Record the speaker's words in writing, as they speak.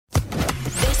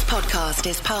podcast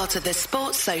is part of the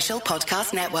Sports Social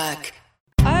Podcast Network.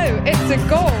 Oh, it's a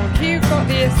goal. Who got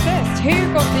the assist?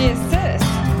 Who got the assist?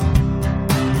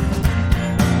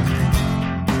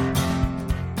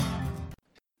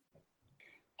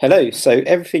 Hello, so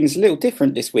everything's a little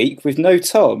different this week with no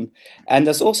Tom, and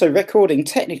there's also recording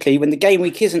technically when the game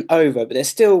week isn't over, but there's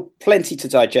still plenty to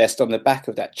digest on the back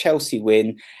of that Chelsea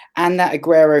win and that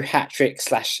Aguero hat-trick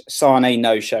 / Sane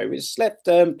no-show, which left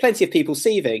plenty of people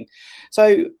seething.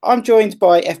 So I'm joined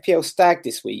by FPL Stag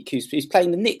this week, who's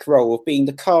playing the Nick role of being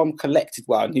the calm, collected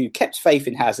one who kept faith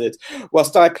in Hazard,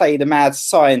 whilst I played the mad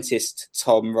scientist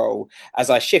Tom role as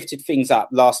I shifted things up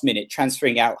last minute,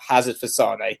 transferring out Hazard for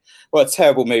Sane. What a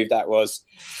terrible move that was.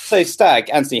 So Stag,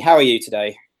 Anthony, how are you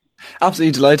today?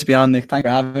 Absolutely delighted to be on, Nick. Thanks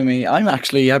for having me. I'm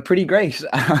actually pretty great.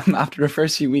 After the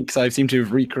first few weeks, I seem to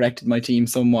have recorrected my team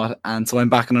somewhat, and so I'm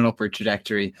back on an upward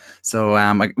trajectory. So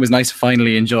it was nice to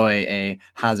finally enjoy a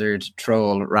Hazard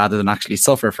troll rather than actually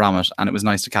suffer from it, and it was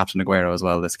nice to captain Aguero as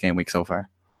well this game week so far.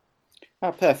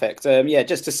 Oh, perfect.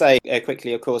 Just to say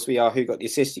quickly, of course, we are Who Got the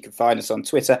Assist. You can find us on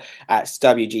Twitter at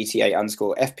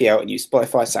WGTA_FPL and use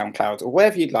Spotify, SoundCloud, or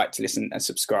wherever you'd like to listen and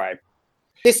subscribe.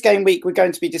 This game week, we're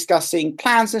going to be discussing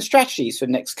plans and strategies for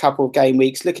the next couple of game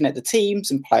weeks, looking at the teams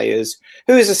and players,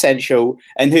 who is essential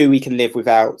and who we can live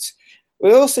without.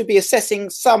 We'll also be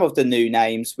assessing some of the new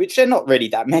names, which are not really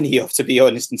that many of, to be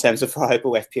honest, in terms of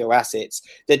viable FPL assets.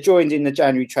 They're joined in the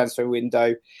January transfer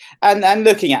window and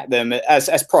looking at them as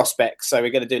prospects. So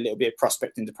we're going to do a little bit of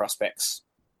prospecting to prospects.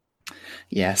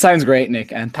 Yeah, sounds great,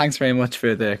 Nick. And thanks very much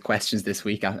for the questions this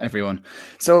week, everyone.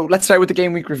 So let's start with the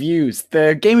game week reviews.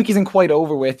 The game week isn't quite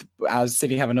over with, as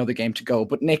City have another game to go.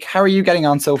 But Nick, how are you getting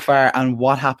on so far, and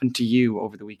what happened to you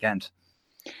over the weekend?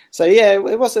 So yeah,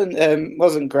 it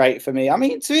wasn't great for me. I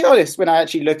mean, to be honest, when I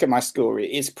actually look at my score, it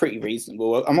is pretty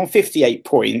reasonable. I'm on 58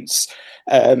 points.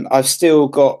 I've still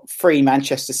got 3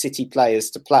 Manchester City players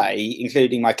to play,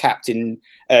 including my captain,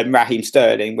 Raheem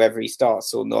Sterling. Whether he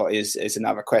starts or not is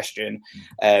another question,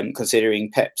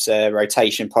 considering Pep's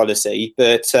rotation policy.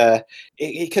 But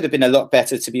it could have been a lot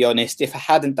better, to be honest. If I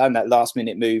hadn't done that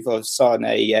last-minute move of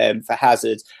Sane for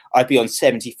Hazard, I'd be on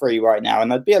 73 right now,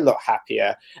 and I'd be a lot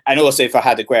happier. And also, if I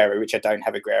had Aguero, which I don't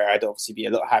have Aguero, I'd obviously be a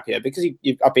lot happier because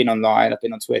I've been online, I've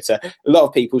been on Twitter, a lot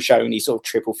of people showing these sort of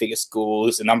triple-figure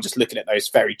scores, and I'm just looking at those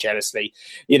very jealously,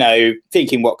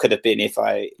 thinking what could have been if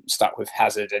I stuck with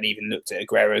Hazard and even looked at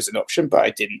Aguero as an option, but I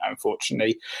didn't,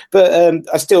 unfortunately. But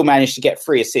I still managed to get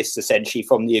 3 assists, essentially,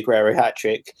 from the Aguero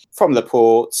hat-trick, from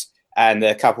Laporte, and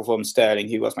a couple from Sterling,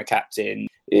 who was my captain.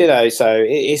 So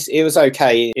it was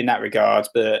okay in that regard,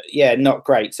 but yeah, not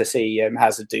great to see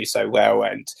Hazard do so well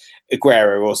and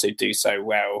Aguero also do so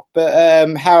well.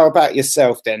 But how about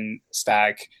yourself then,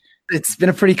 Stag? It's been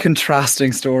a pretty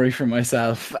contrasting story for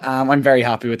myself. I'm very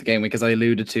happy with the game week, as I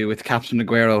alluded to, with Captain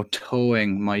Aguero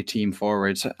towing my team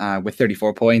forward with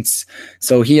 34 points.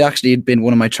 So he actually had been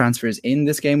one of my transfers in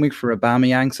this game week for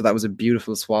Aubameyang, so that was a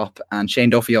beautiful swap. And Shane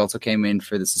Duffy also came in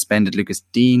for the suspended Lucas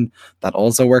Dean. That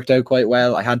also worked out quite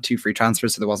well. I had 2 free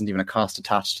transfers, so there wasn't even a cost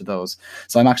attached to those.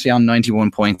 So I'm actually on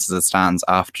 91 points as it stands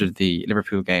after the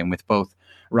Liverpool game, with both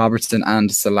Robertson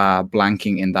and Salah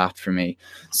blanking in that for me.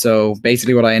 So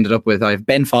basically what I ended up with, I have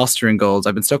Ben Foster in goals.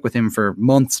 I've been stuck with him for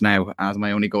months now as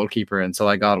my only goalkeeper until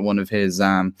I got one of his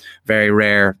very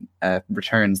rare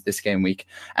returns this game week.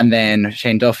 And then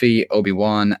Shane Duffy,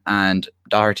 Obi-Wan and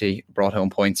Doherty brought home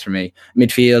points for me.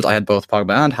 Midfield, I had both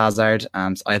Pogba and Hazard.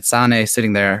 I had Sane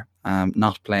sitting there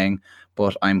not playing,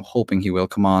 but I'm hoping he will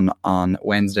come on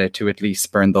Wednesday to at least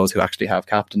spurn those who actually have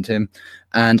captained him.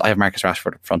 And I have Marcus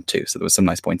Rashford up front too, so there was some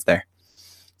nice points there.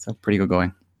 So pretty good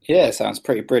going. Yeah, sounds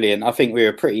pretty brilliant. I think we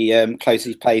were pretty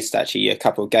closely placed actually a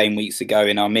couple of game weeks ago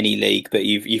in our mini league, but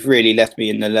you've really left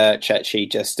me in the lurch actually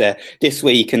just this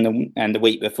week and the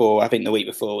week before. I think the week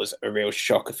before was a real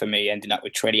shocker for me, ending up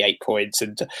with 28 points,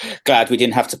 and glad we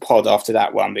didn't have to pod after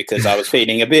that one because I was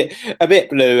feeling a bit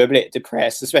blue, a bit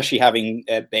depressed, especially having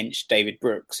benched David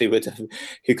Brooks, who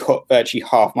got virtually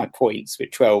half my points with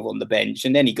 12 on the bench,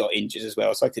 and then he got injured as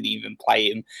well, so I couldn't even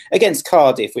play him against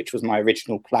Cardiff, which was my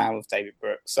original plan with David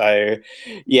Brooks. So,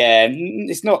 yeah,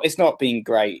 it's not been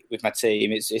great with my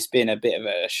team. It's been a bit of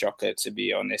a shocker, to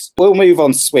be honest. We'll move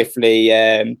on swiftly.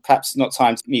 Perhaps not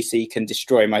time Messi can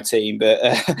destroy my team, but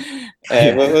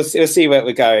we'll see where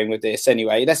we're going with this.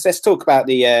 Anyway, let's talk about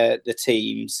the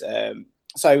teams.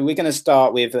 So we're going to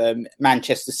start with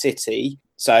Manchester City.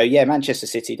 So yeah, Manchester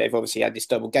City, they've obviously had this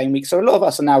double game week. So a lot of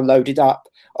us are now loaded up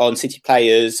on City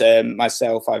players.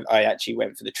 Myself, I actually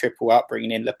went for the triple up,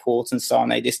 bringing in Laporte and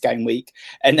Sané this game week.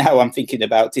 And now I'm thinking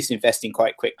about disinvesting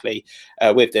quite quickly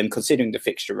with them, considering the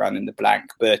fixture run and the blank.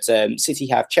 But City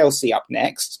have Chelsea up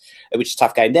next, which is a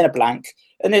tough game, then a blank.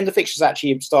 And then the fixtures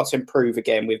actually start to improve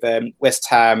again with West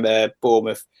Ham,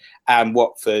 Bournemouth and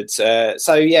Watford.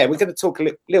 So, yeah, we're going to talk a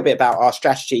little bit about our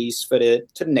strategies for the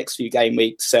next few game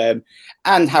weeks and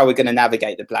how we're going to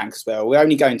navigate the blank as well. We're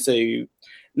only going to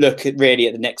look at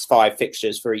the next 5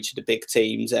 fixtures for each of the big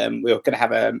teams. We're going to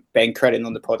have Ben Crellin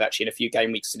on the pod actually in a few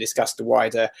game weeks to discuss the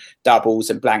wider doubles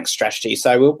and blank strategy.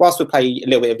 So whilst we'll play a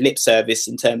little bit of lip service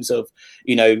in terms of,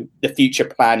 the future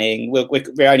planning,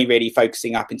 we're only really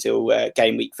focusing up until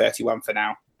game week 31 for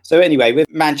now. So anyway, with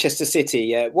Manchester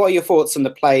City, what are your thoughts on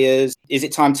the players? Is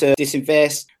it time to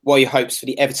disinvest? What are your hopes for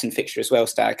the Everton fixture as well,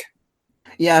 Stag?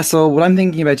 Yeah, so what I'm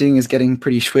thinking about doing is getting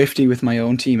pretty swifty with my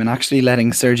own team and actually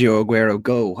letting Sergio Aguero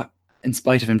go, in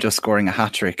spite of him just scoring a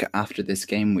hat-trick after this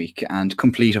game week, and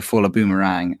complete a full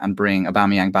boomerang and bring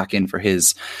Aubameyang back in for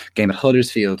his game at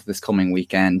Huddersfield this coming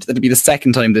weekend. That'll be the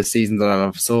second time this season that I'll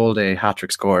have sold a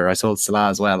hat-trick scorer. I sold Salah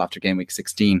as well after game week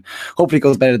 16. Hopefully it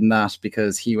goes better than that,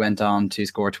 because he went on to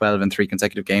score 12 in 3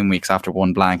 consecutive game weeks after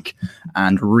one blank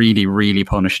and really, really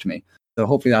punished me. So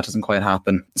hopefully that doesn't quite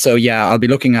happen. So yeah, I'll be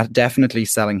looking at definitely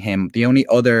selling him. The only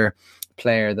other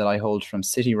player that I hold from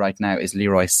City right now is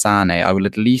Leroy Sané. I will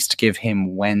at least give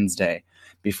him Wednesday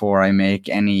before I make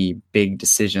any big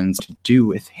decisions to do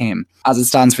with him. As it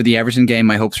stands for the Everton game,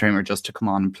 my hopes for him are just to come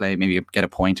on and play, maybe get a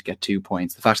point, get 2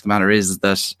 points. The fact of the matter is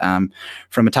that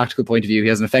from a tactical point of view, he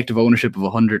has an effective ownership of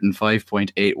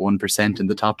 105.81% in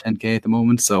the top 10k at the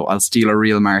moment, so I'll steal a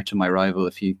real mark to my rival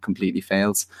if he completely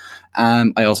fails.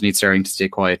 I also need Sterling to stay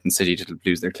quiet and City to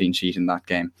lose their clean sheet in that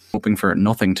game. Hoping for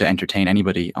nothing to entertain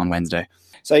anybody on Wednesday.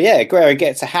 So yeah, Aguero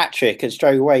gets a hat-trick and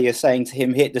straight away you're saying to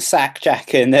him, hit the sack,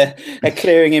 Jack, and they're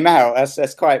clearing him out.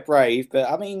 That's quite brave. But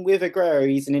I mean, with Aguero,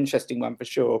 he's an interesting one for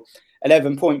sure.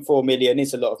 11.4 million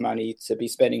is a lot of money to be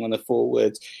spending on the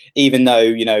forward, even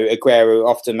though, Aguero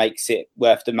often makes it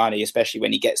worth the money, especially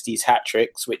when he gets these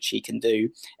hat-tricks, which he can do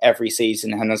every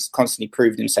season and has constantly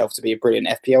proved himself to be a brilliant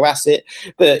FPL asset.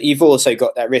 But you've also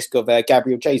got that risk of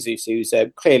Gabriel Jesus, who's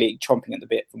clearly chomping at the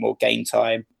bit for more game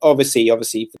time. Obviously,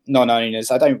 for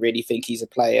non-owners, I don't really think he's a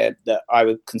player that I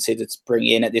would consider to bring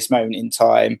in at this moment in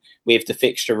time with the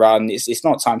fixture run. It's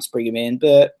not time to bring him in,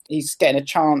 but he's getting a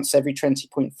chance every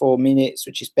 20.4 minutes,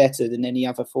 which is better than any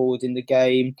other forward in the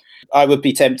game. I would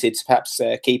be tempted to perhaps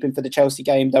keep him for the Chelsea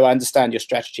game, though I understand your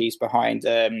strategies behind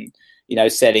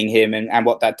selling him and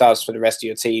what that does for the rest of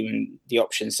your team and the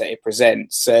options that it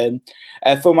presents.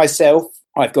 For myself,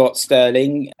 I've got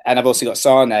Sterling and I've also got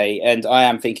Sané, and I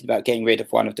am thinking about getting rid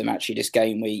of one of them actually this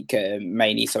game week,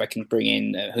 mainly so I can bring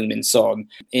in Heung-min Son.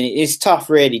 It's tough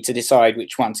really to decide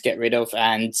which one to get rid of,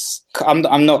 and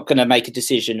I'm not going to make a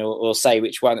decision or say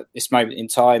which one at this moment in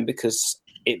time, because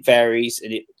it varies,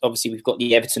 and obviously we've got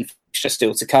the Everton fixture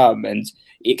still to come, and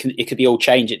it could be all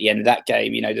change at the end of that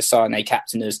game. The Sané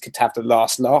captainers could have the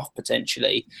last laugh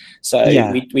potentially. So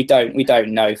yeah. we don't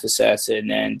know for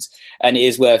certain, and it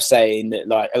is worth saying that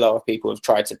like a lot of people have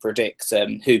tried to predict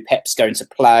who Pep's going to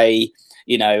play.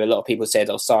 A lot of people said,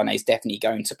 Sané's definitely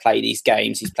going to play these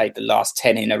games. He's played the last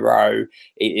 10 in a row.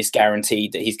 It is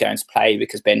guaranteed that he's going to play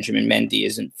because Benjamin Mendy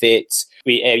isn't fit.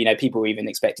 People were even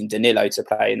expecting Danilo to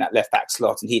play in that left-back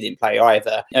slot, and he didn't play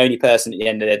either. The only person at the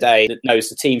end of the day that knows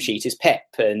the team sheet is Pep.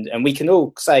 And we can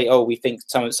all say, we think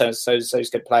so-and-so's going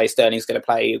to play, Sterling's going to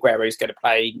play, Aguero's going to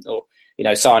play, or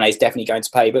Sané's definitely going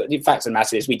to play, but the fact of the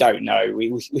matter is we don't know.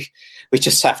 We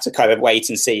just have to kind of wait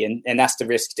and see, and that's the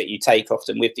risk that you take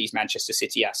often with these Manchester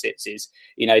City assets is,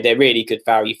 they're really good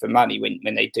value for money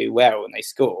when they do well and they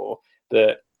score,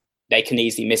 but they can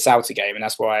easily miss out a game, and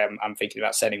that's why I'm thinking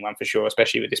about selling one for sure,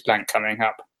 especially with this blank coming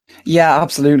up. Yeah,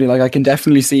 absolutely. Like I can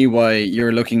definitely see why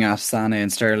you're looking at Sané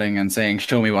and Sterling and saying,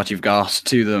 show me what you've got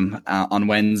to them on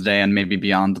Wednesday and maybe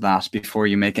beyond that before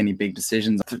you make any big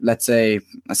decisions. Let's say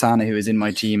Sané, who is in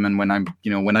my team, and when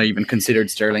I even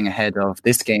considered Sterling ahead of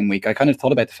this game week, I kind of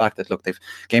thought about the fact that, look, they've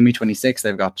game week 26,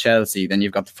 they've got Chelsea, then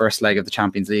you've got the first leg of the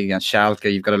Champions League against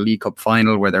Schalke, you've got a League Cup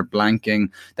final where they're blanking,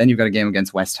 then you've got a game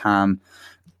against West Ham.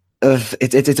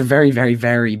 It's a very, very,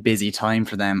 very busy time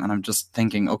for them, and I'm just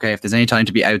thinking, okay, if there's any time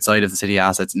to be outside of the City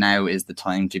assets, now is the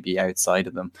time to be outside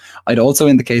of them. I'd also,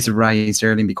 in the case of Raheem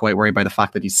Sterling, be quite worried by the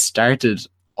fact that he's started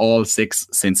all 6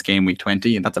 since game week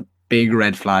 20, and that's a big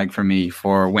red flag for me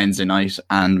for Wednesday night,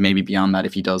 and maybe beyond that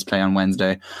if he does play on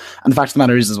Wednesday. And the fact of the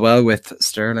matter is as well with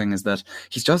Sterling is that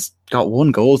he's just got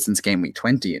 1 goal since game week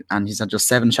 20, and he's had just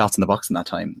 7 shots in the box in that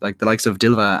time. Like the likes of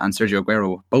Dilva and Sergio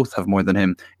Aguero both have more than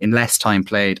him in less time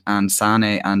played, and Sane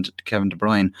and Kevin De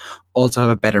Bruyne also have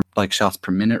a better like shots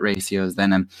per minute ratios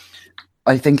than him.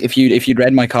 I think if you'd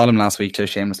read my column last week, to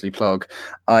shamelessly plug,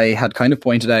 I had kind of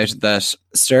pointed out that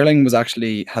Sterling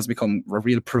has become a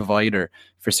real provider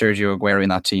for Sergio Aguero in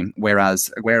that team,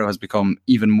 whereas Aguero has become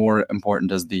even more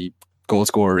important as the goal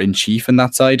scorer in chief in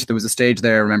that side. There was a stage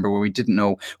there, remember, where we didn't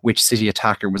know which City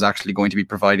attacker was actually going to be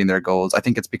providing their goals. I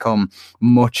think it's become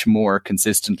much more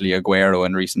consistently Aguero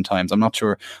in recent times. I'm not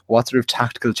sure what sort of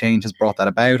tactical change has brought that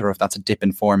about, or if that's a dip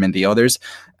in form in the others.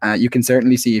 You can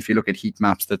certainly see, if you look at heat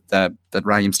maps, that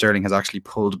Raheem Sterling has actually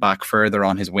pulled back further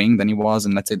on his wing than he was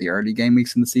in, let's say, the early game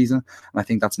weeks in the season. And I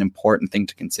think that's an important thing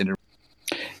to consider.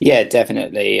 Yeah,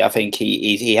 definitely. I think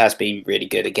he has been really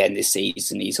good again this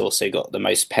season. He's also got the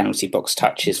most penalty box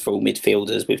touches for all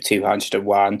midfielders with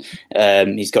 201.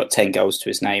 He's got 10 goals to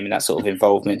his name, and that sort of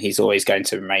involvement, he's always going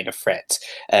to remain a threat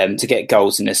to get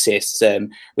goals and assists.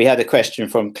 We had a question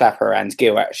from Clapper and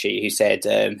Gill, actually, who said,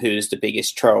 who's the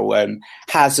biggest troll,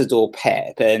 Hazard or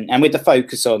Pep? And with the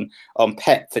focus on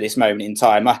Pep for this moment in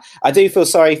time, I do feel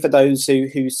sorry for those who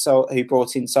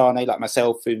brought in Sane, like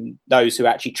myself, and those who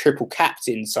actually triple captain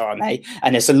Sane,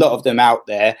 and there's a lot of them out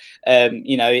there.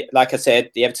 Like I said,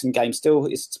 the Everton game still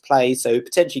is to play, so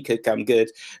potentially could come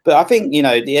good. But I think,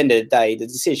 at the end of the day, the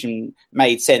decision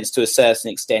made sense to a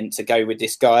certain extent to go with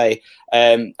this guy.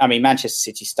 Manchester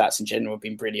City stats in general have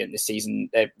been brilliant this season.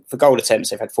 For goal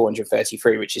attempts, they've had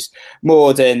 433, which is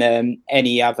more than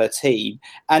any other team.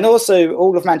 And also,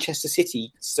 all of Manchester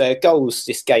City's goals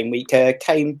this game week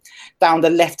came down the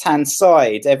left-hand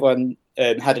side. Everyone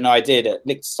had an idea that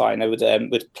Lichtsteiner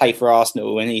would play for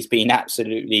Arsenal, and he's been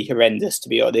absolutely horrendous, to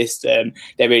be honest. They're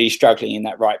really struggling in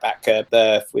that right back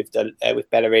berth with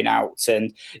Bellerin out,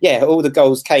 and all the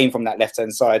goals came from that left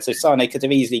hand side. So Sane could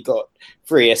have easily got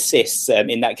 3 assists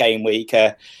in that game week.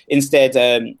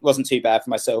 Instead, wasn't too bad for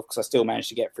myself because I still managed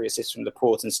to get 3 assists from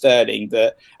Laporte and Sterling.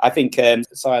 But I think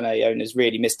Sane owners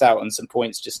really missed out on some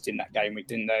points just in that game week,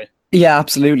 didn't they? Yeah,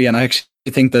 absolutely. And I actually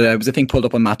think that it was a thing pulled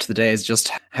up on Match of the Day is just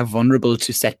how vulnerable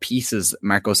to set pieces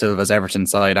Marco Silva's Everton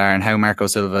side are, and how Marco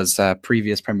Silva's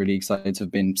previous Premier League sides have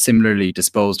been similarly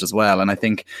disposed as well. And I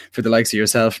think for the likes of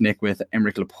yourself, Nick, with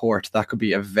Emerick Laporte, that could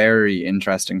be a very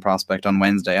interesting prospect on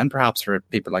Wednesday, and perhaps for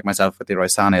people like myself with Leroy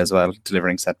Sané as well,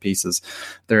 delivering set pieces.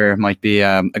 There might be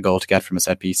a goal to get from a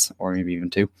set piece, or maybe even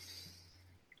 2.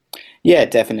 Yeah,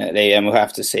 definitely. And we'll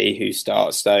have to see who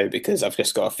starts, though, because I've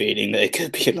just got a feeling that it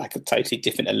could be like a totally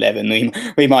different 11.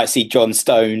 We might see John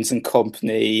Stones and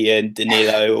Company and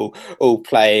Danilo all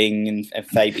playing, and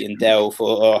Fabian Delph,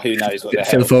 or who knows what the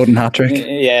hell. Phil Foden hat-trick.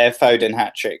 Yeah, Foden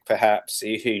hat-trick, perhaps.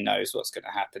 Who knows what's going to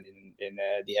happen in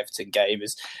the Everton game.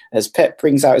 As Pep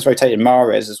brings out his rotated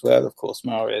Mahrez as well. Of course,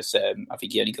 Mahrez, I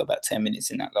think he only got about 10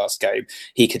 minutes in that last game.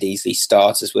 He could easily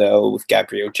start as well with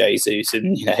Gabriel Jesus,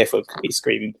 and everyone could be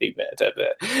screaming blue better.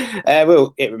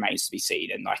 But it remains to be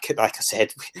seen. And like I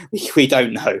said, we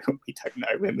don't know. We don't know.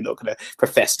 We're not going to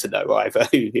profess to know either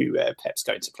who Pep's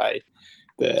going to play.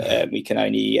 But we can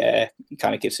only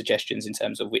kind of give suggestions in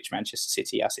terms of which Manchester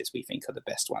City assets we think are the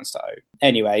best ones to own.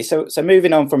 Anyway, so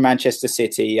moving on from Manchester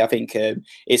City, I think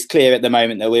it's clear at the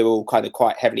moment that we're all kind of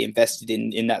quite heavily invested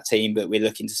in that team, but we're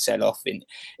looking to sell off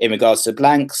in regards to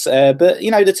blanks. But,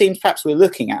 the teams perhaps we're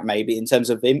looking at maybe in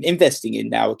terms of investing in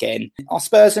now again are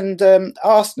Spurs and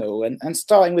Arsenal. And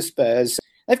starting with Spurs,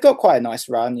 they've got quite a nice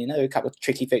run, a couple of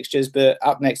tricky fixtures, but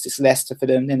up next it's Leicester for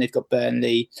them. Then they've got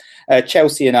Burnley,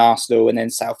 Chelsea and Arsenal, and then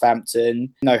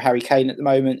Southampton. No Harry Kane at the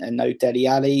moment and no Dele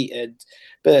Alli.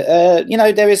 But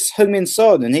there is Heung-min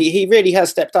Son, and he really has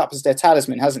stepped up as their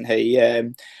talisman, hasn't he,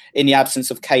 in the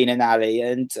absence of Kane and Ali.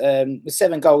 And with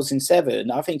 7 goals in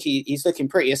 7, I think he's looking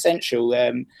pretty essential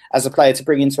as a player to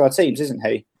bring into our teams, isn't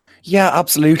he? Yeah,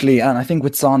 absolutely. And I think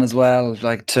with Son as well,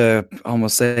 like to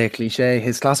almost say a cliche,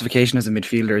 his classification as a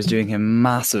midfielder is doing him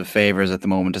massive favours at the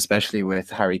moment, especially with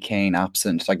Harry Kane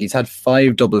absent. Like he's had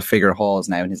 5 double-figure hauls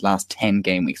now in his last 10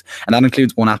 game weeks. And that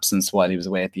includes 1 absence while he was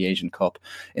away at the Asian Cup.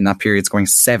 In that period, scoring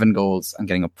 7 goals and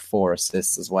getting up 4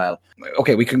 assists as well.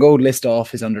 Okay, we can go list off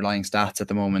his underlying stats at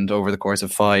the moment over the course of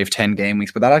 5-10 game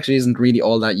weeks, but that actually isn't really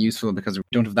all that useful because we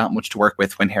don't have that much to work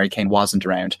with when Harry Kane wasn't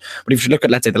around. But if you look at,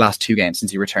 let's say, the last 2 games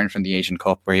since he returned from the Asian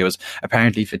Cup, where he was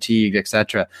apparently fatigued,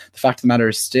 etc., the fact of the matter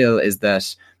is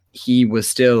that he was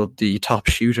still the top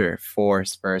shooter for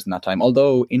Spurs in that time.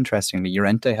 Although, interestingly,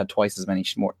 Llorente had twice as many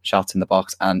more shots in the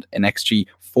box and an XG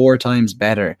 4 times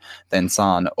better than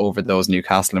Son over those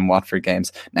Newcastle and Watford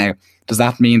games. Now, does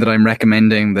that mean that I'm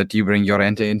recommending that you bring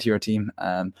Llorente into your team?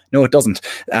 No, it doesn't.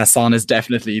 Son is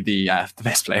definitely the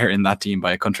best player in that team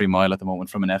by a country mile at the moment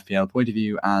from an FPL point of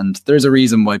view, and there's a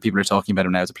reason why people are talking about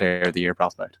him now as a Player of the Year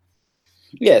prospect.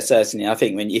 Yeah, certainly. I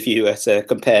think if you were to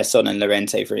compare Son and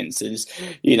Llorente, for instance,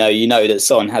 you know that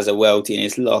Son has a world in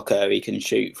his locker. He can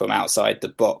shoot from outside the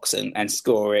box and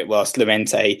score it, whilst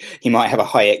Llorente, he might have a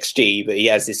high XG, but he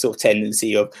has this sort of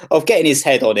tendency of getting his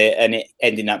head on it and it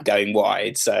ending up going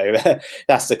wide. So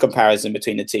that's the comparison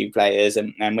between the two players.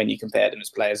 And when you compare them as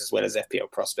players as well as FPL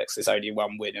prospects, there's only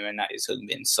one winner, and that is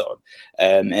Heung-min Son.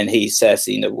 And he's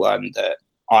certainly the one that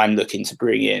I'm looking to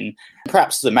bring in,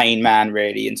 perhaps the main man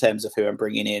really in terms of who I'm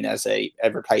bringing in as a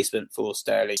replacement for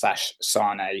Sterling /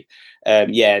 Sane.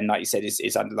 And like you said,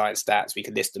 his underlying stats, we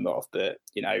could list them off, but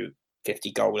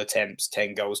 50 goal attempts,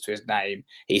 10 goals to his name.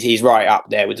 He's right up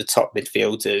there with the top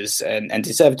midfielders and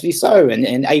deservedly so. And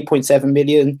 8.7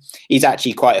 million, he's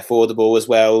actually quite affordable as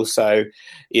well. So,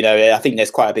 I think there's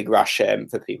quite a big rush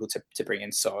for people to bring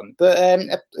in Son. But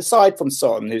aside from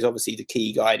Son, who's obviously the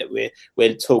key guy that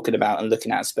we're talking about and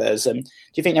looking at Spurs, do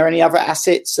you think there are any other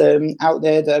assets out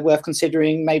there that are worth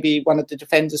considering? Maybe one of the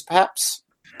defenders, perhaps?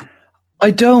 I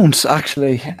don't,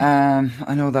 actually.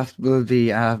 I know that will be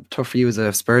tough for you as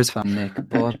a Spurs fan, Nick,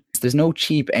 but there's no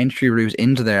cheap entry route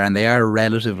into there, and they are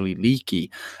relatively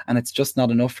leaky, and it's just not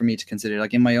enough for me to consider.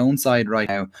 Like in my own side right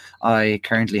now, I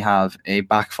currently have a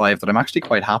back five that I'm actually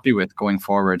quite happy with going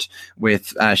forward,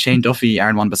 with Shane Duffy,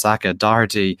 Aaron Wan-Bissaka,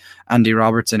 Doherty, Andy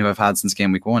Robertson, who I've had since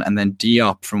game week 1, and then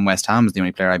Diop from West Ham is the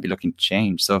only player I'd be looking to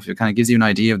change. So if it kind of gives you an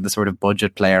idea of the sort of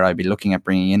budget player I'd be looking at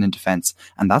bringing in defence,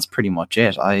 and that's pretty much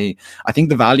it. I think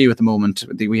the value at the moment,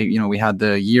 we had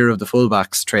the year of the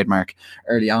fullbacks trademark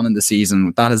early on in the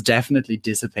season. That has definitely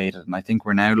dissipated, and I think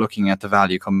we're now looking at the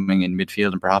value coming in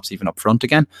midfield and perhaps even up front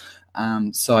again.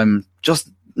 So I'm just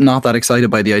not that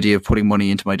excited by the idea of putting money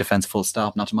into my defence full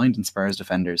stop, not to mind in Spurs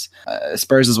defenders.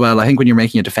 Spurs as well, I think when you're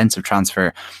making a defensive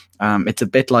transfer, it's a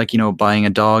bit like, buying a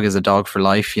dog as a dog for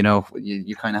life.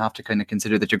 You kind of have to kind of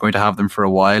consider that you're going to have them for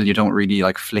a while. You don't really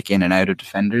like flick in and out of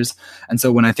defenders. And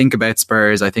so when I think about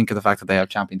Spurs, I think of the fact that they have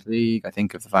Champions League. I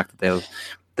think of the fact that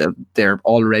they're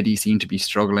already seem to be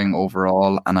struggling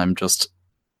overall, and I'm just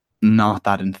not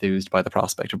that enthused by the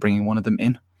prospect of bringing one of them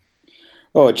in.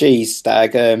 Oh, geez,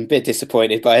 Stag, a bit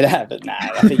disappointed by that, but nah,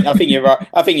 I think you're right.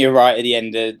 I think you're right at the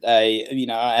end of the day.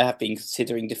 I have been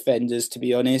considering defenders, to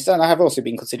be honest, and I have also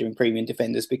been considering premium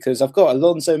defenders because I've got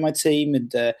Alonso in my team,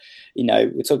 and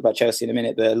we'll talk about Chelsea in a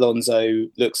minute, but Alonso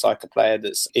looks like a player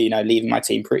that's leaving my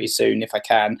team pretty soon if I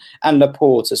can, and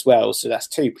Laporte as well. So that's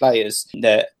two players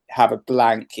that have a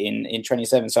blank in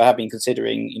 27. So I have been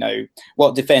considering,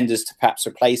 what defenders to perhaps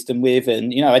replace them with.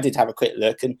 And, I did have a quick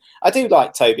look, and I do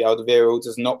like Toby Alderweireld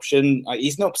as an option.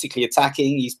 He's not particularly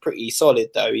attacking. He's pretty solid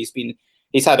though.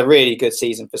 He's had a really good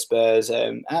season for Spurs,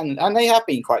 and they have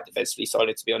been quite defensively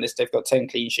solid, to be honest. They've got 10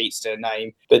 clean sheets to their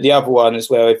name. But the other one as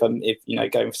well, if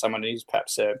going for someone who's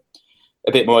perhaps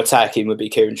a bit more attacking, would be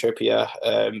Kieran Trippier.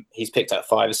 He's picked up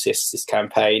 5 assists this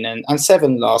campaign and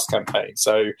 7 last campaign.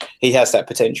 So he has that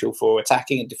potential for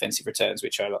attacking and defensive returns,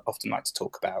 which I often like to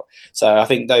talk about. So I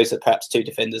think those are perhaps 2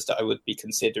 defenders that I would be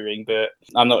considering, but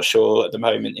I'm not sure at the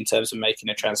moment in terms of making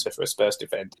a transfer for a Spurs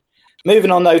defender.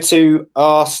 Moving on, though, to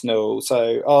Arsenal.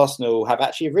 So Arsenal have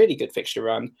actually a really good fixture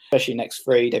run, especially next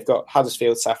 3. They've got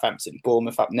Huddersfield, Southampton,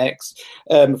 Bournemouth up next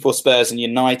before Spurs and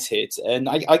United. And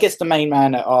I guess the main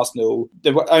man at Arsenal,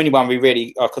 the only one we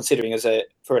really are considering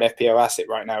for an FPL asset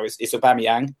right now is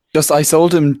Aubameyang. I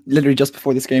sold him literally just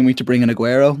before this game week to bring in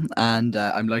Aguero, and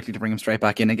I'm likely to bring him straight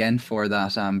back in again for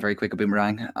that very quick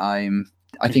boomerang.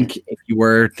 I think if you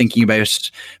were thinking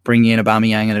about bringing in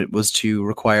Aubameyang and it was to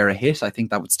require a hit, I think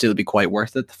that would still be quite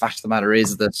worth it. The fact of the matter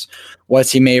is that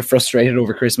whilst he may have frustrated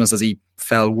over Christmas as he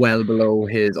fell well below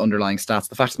his underlying stats,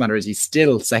 the fact of the matter is he's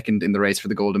still second in the race for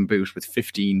the Golden Boot with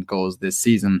 15 goals this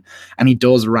season, and he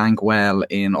does rank well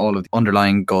in all of the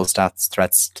underlying goal stats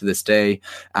threats to this day.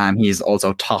 He's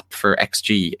also top for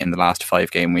XG in the last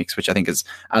 5 game weeks, which I think is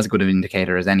as good an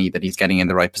indicator as any that he's getting in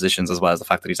the right positions, as well as the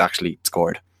fact that he's actually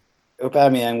scored.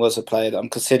 Aubameyang was a player that I'm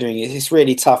considering. It's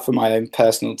really tough for my own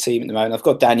personal team at the moment. I've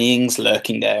got Danny Ings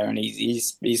lurking there, and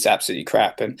he's absolutely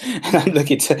crap, and I'm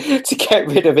looking to get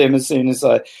rid of him as soon as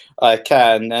I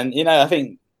can. And I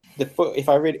think if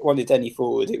I really wanted any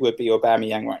forward, it would be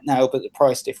Aubameyang right now. But the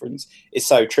price difference is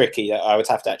so tricky that I would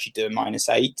have to actually do a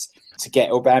 -8 to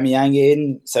get Aubameyang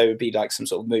in. So it would be like some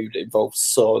sort of move that involves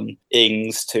Son,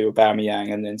 Ings to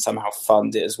Aubameyang, and then somehow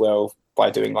fund it as well by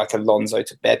doing like Alonso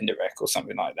to Bednarek or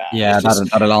something like that. Yeah,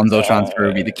 that Alonso transfer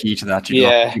would be the key to that.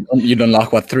 You'd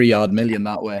unlock what 3 odd million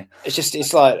that way. It's just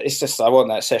I want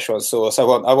that Szechuan sauce. I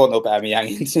want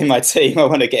Aubameyang in my team. I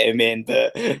want to get him in,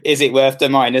 but is it worth the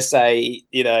 -8?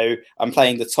 You know, I'm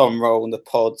playing the Tom role in the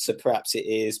pod, so perhaps it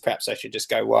is. Perhaps I should just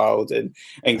go wild and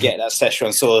get that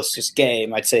Szechuan sauce. Just get it in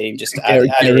my team. Just add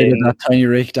rid of that tiny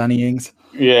Rick Danny Ings.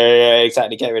 Yeah,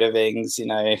 exactly. Get rid of Ings, you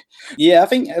know. Yeah, I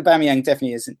think Aubameyang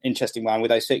definitely is an interesting one with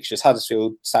those fixtures: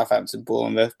 Huddersfield, Southampton,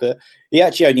 Bournemouth. But he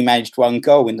actually only managed 1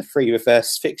 goal in the 3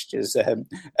 reverse fixtures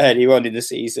earlier on in the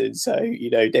season. So, you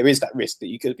know, there is that risk that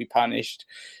you could be punished.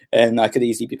 And I could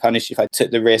easily be punished if I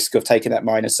took the risk of taking that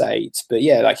 -8. But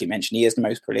yeah, like you mentioned, he is the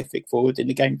most prolific forward in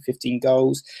the game, 15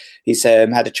 goals. He's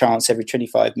had a chance every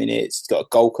 25 minutes. He's got a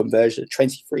goal conversion of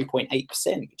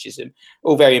 23.8%, which is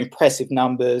all very impressive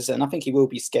numbers. And I think he will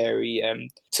be scary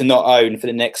to not own for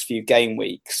the next few game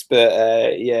weeks.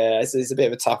 But yeah, it's a bit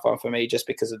of a tough one for me just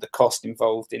because of the cost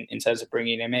involved in terms of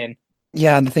bringing him in.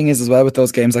 Yeah, and the thing is as well with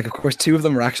those games, like of course 2 of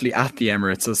them were actually at the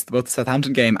Emirates. So both the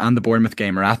Southampton game and the Bournemouth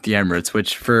game are at the Emirates,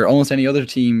 which for almost any other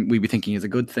team we'd be thinking is a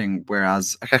good thing.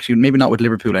 Whereas actually maybe not with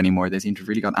Liverpool anymore, they seem to have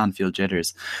really got Anfield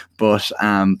jitters. But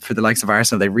for the likes of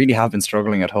Arsenal, they really have been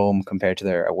struggling at home compared to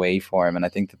their away form. And I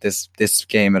think that this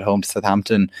game at home to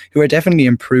Southampton, who are definitely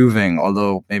improving,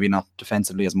 although maybe not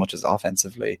defensively as much as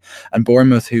offensively, and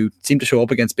Bournemouth, who seem to show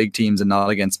up against big teams and not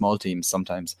against small teams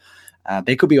sometimes.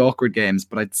 They could be awkward games,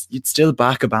 but you'd still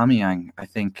back Aubameyang, I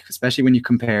think, especially when you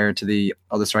compare to the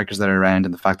other strikers that are around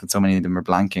and the fact that so many of them are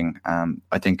blanking.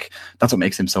 I think that's what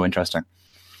makes him so interesting.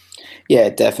 Yeah,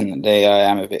 definitely. I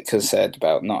am a bit concerned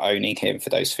about not owning him for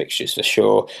those fixtures for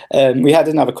sure. We had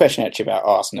another question actually about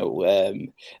Arsenal.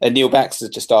 And Neil Baxter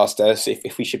just asked us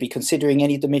if we should be considering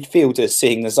any of the midfielders,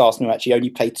 seeing as Arsenal actually only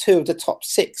play 2 of the top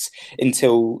 6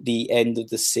 until the end of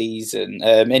the season.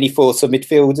 Any thoughts on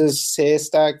midfielders here,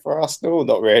 Stag, for Arsenal?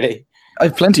 Not really. I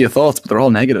have plenty of thoughts, but they're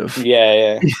all negative.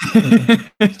 Yeah.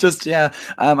 I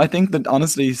think that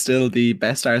honestly, still the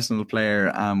best Arsenal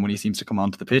player when he seems to come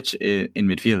onto the pitch in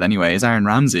midfield anyway is Aaron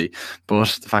Ramsey.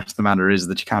 But the fact of the matter is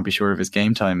that you can't be sure of his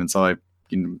game time, and so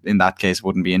in that case,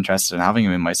 wouldn't be interested in having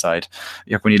him in my side.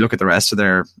 Like when you look at the rest of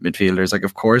their midfielders, like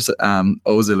of course,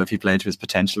 Ozil, if he played to his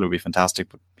potential, would be fantastic,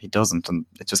 but he doesn't, and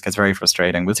it just gets very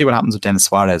frustrating. We'll see what happens with Denis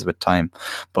Suarez with time,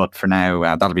 but for now,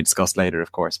 that'll be discussed later,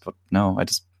 of course. But no, I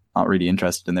just not really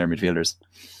interested in their midfielders.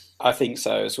 I think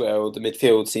so as well. The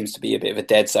midfield seems to be a bit of a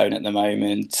dead zone at the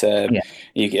moment. I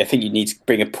think you need to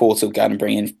bring a portal gun and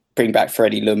bring back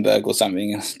Freddie Ljungberg or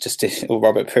something, or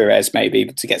Robert Perez maybe,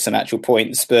 to get some actual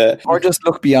points. Or just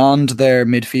look beyond their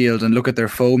midfield and look at their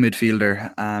faux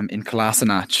midfielder in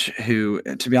Kolasinac, who,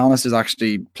 to be honest, is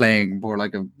actually playing more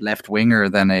like a left winger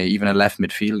than even a left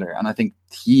midfielder. And I think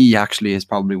he actually is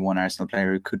probably one Arsenal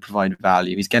player who could provide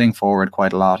value. He's getting forward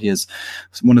quite a lot. He has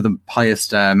one of the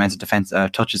highest amounts of defense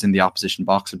touches in the opposition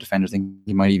box of defenders. I think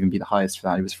he might even be the highest for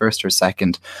that. He was first or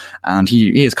second, and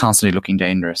he is constantly looking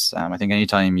dangerous. I think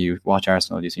anytime you watch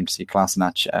Arsenal, you seem to see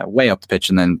Kolasinac way up the pitch,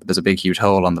 and then there's a big huge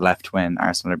hole on the left when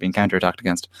Arsenal are being counter-attacked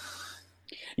against.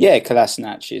 Yeah,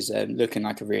 Kolasinac is looking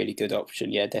like a really good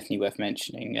option. Yeah, definitely worth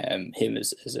mentioning him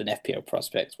as an FPL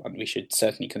prospect, one we should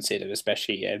certainly consider,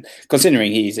 especially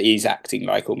considering he's acting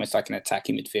like almost like an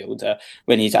attacking midfielder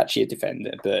when he's actually a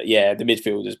defender. But yeah, the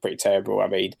midfield is pretty terrible. I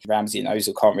mean, Ramsey and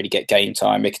Ozil can't really get game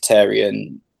time.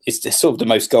 Mkhitaryan is sort of the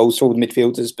most goals for all the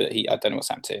midfielders, but I don't know what's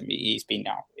happened to him. He's been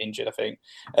now injured, I think.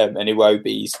 And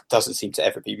Iwobi doesn't seem to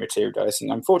ever be materialising.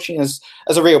 Unfortunately, as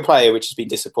a real player, which has been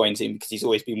disappointing because he's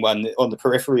always been one on the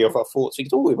periphery of our thoughts. We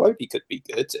thought Iwobi could be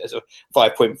good as a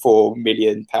 £5.4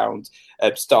 million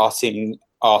starting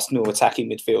Arsenal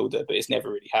attacking midfielder, but it's never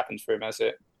really happened for him, has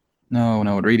it? No,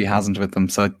 it really hasn't with them.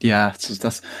 So yeah,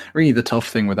 that's really the tough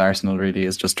thing with Arsenal. Really,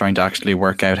 is just trying to actually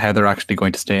work out how they're actually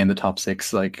going to stay in the top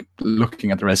 6. Like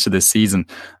looking at the rest of this season,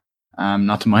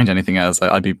 not to mind anything else,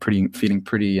 I'd be feeling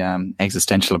pretty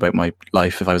existential about my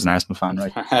life if I was an Arsenal fan,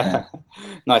 right? Yeah.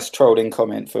 Nice trolling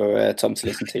comment for Tom to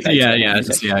listen to later.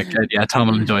 Yeah. Tom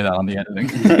will enjoy that on the editing.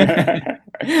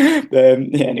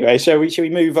 Anyway, shall we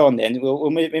move on then?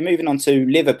 We're moving on to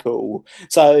Liverpool.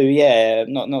 So yeah,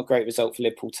 not great result for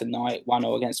Liverpool tonight.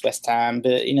 1-0 against West Ham,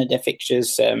 but their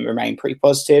fixtures remain pretty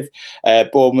positive.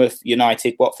 Bournemouth,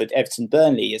 United, Watford, Everton,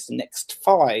 Burnley is the next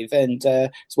 5, and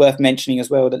it's worth mentioning as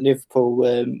well that Liverpool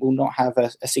will not have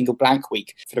a single blank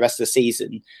week for the rest of the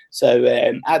season. So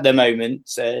at the moment,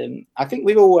 I think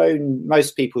we all own,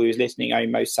 most people who's listening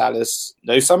own Mo Salah's,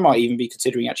 though some might even be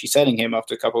considering actually selling him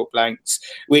after a couple of blanks,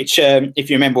 which if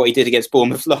you remember what he did against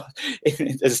Bournemouth at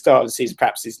the start of the season,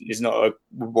 perhaps is not a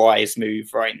wise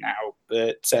move right now.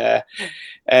 But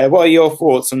what are your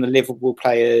thoughts on the Liverpool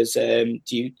players? Do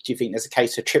you think there's a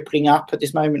case of tripling up at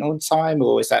this moment in time,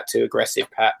 or is that too aggressive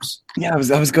perhaps? Yeah, I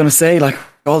was going to say, like,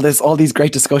 all these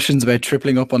great discussions about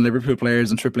tripling up on Liverpool players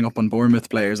and tripling up on Bournemouth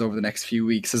players over the next few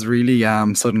weeks has really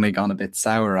suddenly gone a bit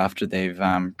sour after they've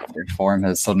their form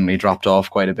has suddenly dropped off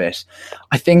quite a bit.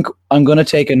 I think I'm going to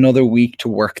take another week to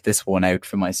work this one out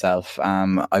for myself.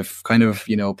 I've kind of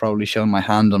probably shown my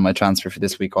hand on my transfer for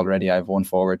this week already. I have one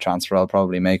forward transfer I'll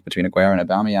probably make between Aguero and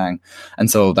Aubameyang,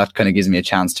 and so that kind of gives me a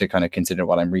chance to kind of consider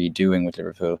what I'm really doing with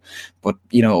Liverpool. But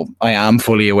I am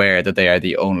fully aware that they are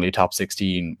the only top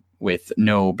 16 with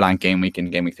no blank game week in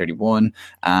game week 31.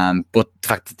 But the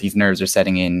fact that these nerves are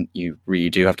setting in, you really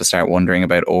do have to start wondering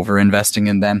about over-investing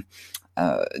in them.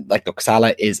 Look,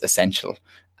 Salah is essential.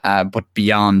 But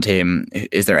beyond him,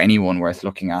 is there anyone worth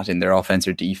looking at in their offense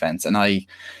or defense? And I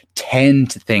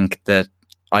tend to think that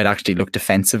I'd actually look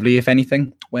defensively, if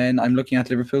anything, when I'm looking at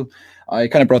Liverpool. I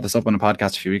kind of brought this up on a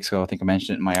podcast a few weeks ago. I think I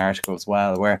mentioned it in my article as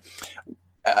well, where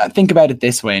think about it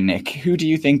this way, Nick. Who do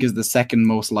you think is the second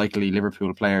most likely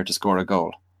Liverpool player to score a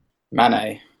goal?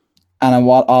 Mane. And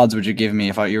what odds would you give me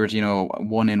if you were to,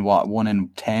 1 in what? 1 in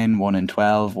 10, 1 in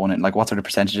 12, 1 in, like, what sort of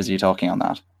percentages are you talking on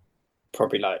that?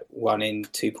 Probably like 1 in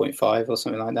 2.5 or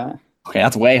something like that. Okay,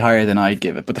 that's way higher than I'd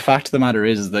give it. But the fact of the matter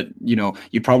is that,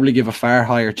 you'd probably give a far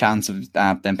higher chance of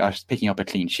them picking up a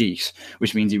clean sheet,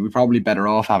 which means you would probably be better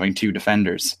off having 2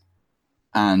 defenders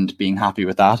and being happy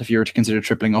with that if you were to consider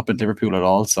tripling up at Liverpool at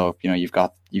all. So, you've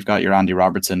got your Andy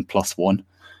Robertson +1.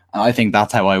 And I think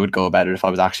that's how I would go about it if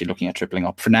I was actually looking at tripling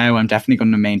up. For now, I'm definitely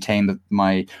going to maintain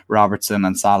my Robertson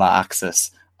and Salah axis.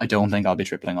 I don't think I'll be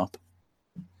tripling up.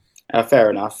 Fair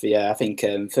enough. Yeah, I think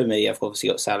for me, I've obviously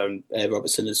got Salah and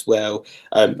Robertson as well.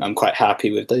 I'm quite happy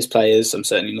with those players. I'm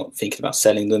certainly not thinking about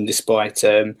selling them, despite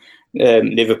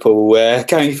Liverpool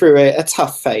going through a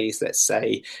tough phase, let's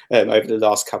say, over the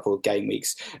last couple of game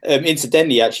weeks.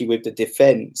 Incidentally, actually, with the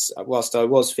defence, whilst I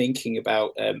was thinking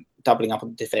about doubling up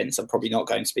on defence, I'm probably not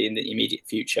going to be in the immediate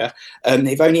future.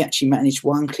 They've only actually managed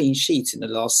 1 clean sheet in the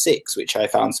last 6, which I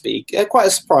found to be quite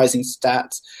a surprising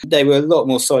stat. They were a lot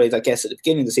more solid, I guess, at the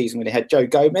beginning of the season when they had Joe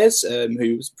Gomez,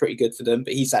 who was pretty good for them,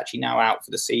 but he's actually now out for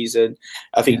the season.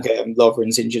 I think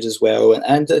Lovren's injured as well.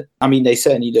 And they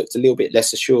certainly looked a little bit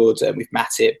less assured with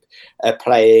Matip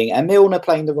playing, and Milner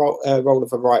playing the role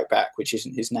of a right back, which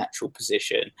isn't his natural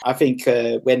position. I think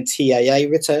when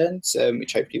TAA returns,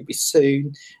 which hopefully will be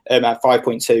soon, at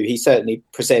 5.2, he certainly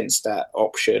presents that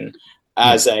option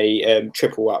as a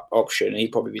triple up option.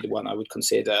 He'd probably be the one I would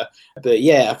consider. But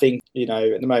yeah, I think,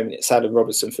 at the moment it's Adam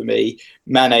Robertson for me.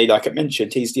 Mane, like I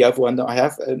mentioned, he's the other one that I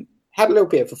have had a little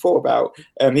bit of a thought about.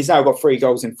 He's now got 3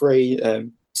 goals in 3,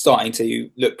 starting to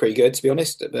look pretty good, to be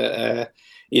honest. But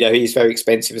he's very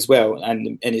expensive as well,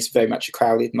 and it's very much a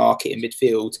crowded market in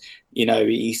midfield.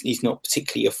 He's not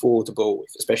particularly affordable,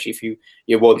 especially if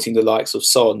you're wanting the likes of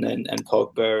Son and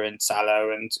Pogba and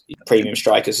Salah and premium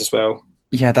strikers as well.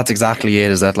 Yeah, that's exactly it.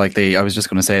 Is that I was just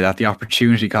going to say that the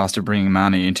opportunity cost of bringing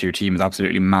Mane into your team is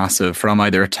absolutely massive from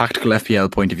either a tactical FPL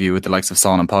point of view with the likes of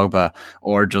Son and Pogba,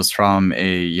 or just from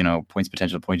a points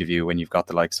potential point of view when you've got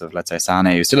the likes of, let's say,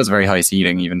 Sané, who still has a very high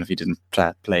ceiling even if he didn't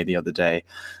play the other day.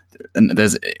 And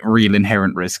there's real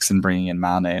inherent risks in bringing in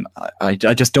Mane, and I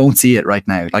just don't see it right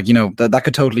now. That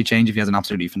could totally change if he has an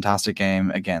absolutely fantastic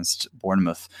game against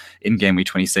Bournemouth in game week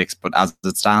 26. But as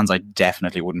it stands, I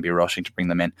definitely wouldn't be rushing to bring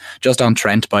them in. Just on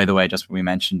Trent, by the way, just when we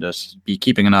mentioned it, be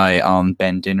keeping an eye on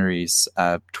Ben Dinnery's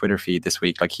Twitter feed this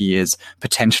week. He is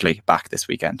potentially back this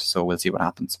weekend, so we'll see what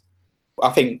happens. I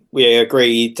think we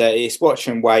agreed that it's watch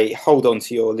and wait, hold on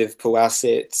to your Liverpool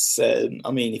assets.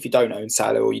 If you don't own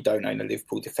Salah or you don't own a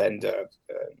Liverpool defender,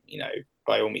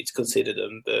 by all means consider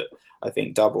them. But I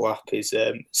think double up is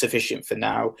sufficient for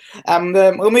now.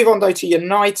 We'll move on though to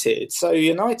United. So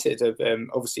United have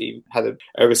obviously had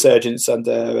a resurgence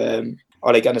under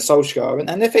Ole Gunnar Solskjaer,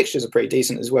 and their fixtures are pretty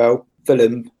decent as well.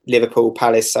 Fulham, Liverpool,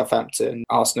 Palace, Southampton,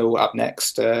 Arsenal up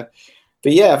next. But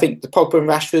yeah, I think the Pogba and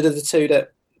Rashford are the 2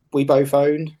 that we both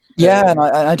own. Yeah, and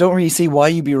I don't really see why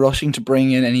you'd be rushing to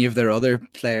bring in any of their other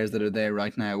players that are there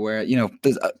right now, where,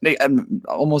 there's,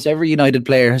 almost every United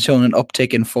player has shown an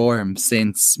uptick in form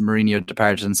since Mourinho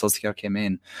departed and Solskjaer came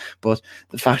in. But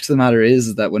the fact of the matter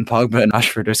is that when Pogba and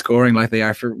Rashford are scoring like they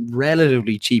are for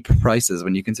relatively cheap prices,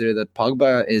 when you consider that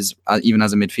Pogba is, even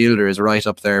as a midfielder, is right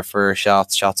up there for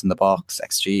shots in the box,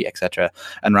 XG, etc.,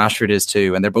 and Rashford is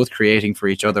too, and they're both creating for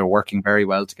each other, working very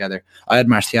well together. I had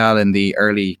Martial in the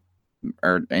early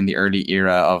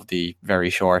era of the very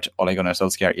short Ole Gunnar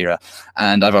Solskjaer era,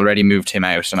 and I've already moved him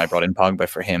out, and I brought in Pogba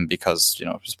for him because it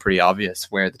was pretty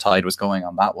obvious where the tide was going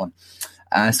on that one.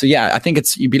 So yeah, I think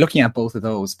you'd be looking at both of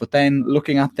those, but then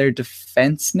looking at their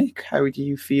defence, Nick, how do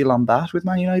you feel on that with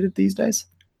Man United these days?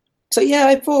 So yeah,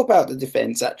 I thought about the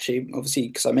defence actually, obviously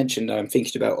because I mentioned I'm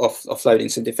thinking about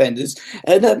offloading some defenders,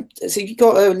 and so you've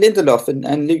got Lindelof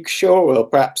and Luke Shaw, or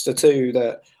perhaps the two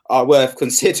that are worth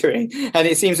considering. And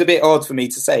it seems a bit odd for me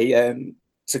to say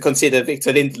to consider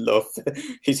Victor Lindelof,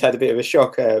 who's had a bit of a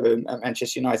shock at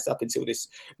Manchester United up until this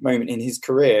moment in his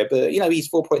career. But he's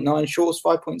 4.9, Shaw's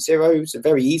 5.0, so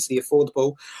very easily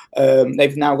affordable.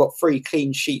 They've now got 3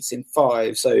 clean sheets in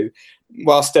 5, so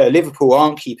whilst Liverpool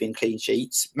aren't keeping clean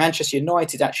sheets, Manchester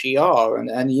United actually are, and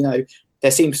there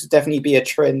seems to definitely be a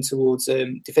trend towards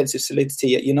defensive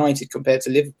solidity at United compared to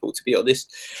Liverpool, to be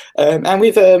honest. And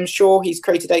with Shaw, he's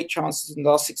created 8 chances in the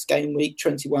last 6 game week,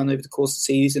 21 over the course of the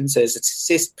season, so there's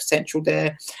assist potential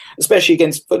there, especially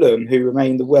against Fulham, who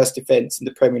remain the worst defence in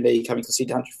the Premier League, having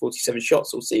conceded 147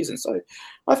 shots all season. So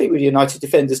I think with United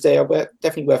defenders, they are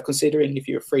definitely worth considering. If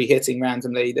you're free hitting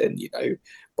randomly, then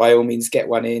by all means get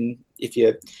one in. If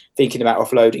you're thinking about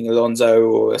offloading Alonso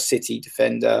or a City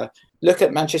defender, look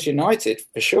at Manchester United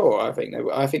for sure. I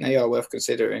think they are worth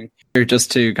considering.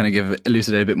 Just to kind of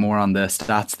elucidate a bit more on the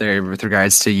stats there with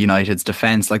regards to United's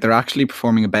defence, like they're actually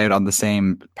performing about on the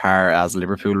same par as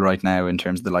Liverpool right now in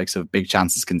terms of the likes of big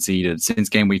chances conceded. Since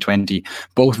game week 20,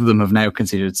 both of them have now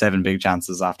conceded 7 big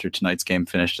chances after tonight's game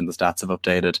finished and the stats have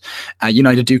updated.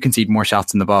 United do concede more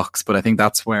shots in the box, but I think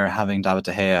that's where having David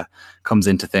De Gea comes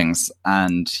into things,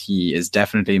 and he is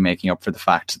definitely making up for the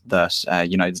fact that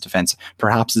United's defence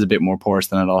perhaps is a bit more porous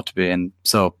than it ought to be, and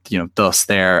so thus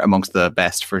they're amongst the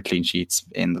best for clean sheets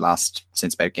in the last,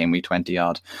 since about game week 20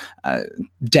 odd.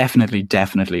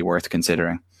 Definitely worth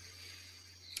considering.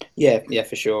 Yeah,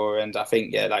 for sure. And I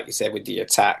think, like you said, with the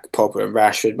attack, Pogba and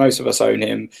Rashford, most of us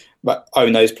own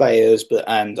those players,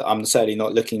 and I'm certainly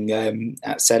not looking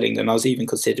at selling them. I was even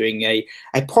considering a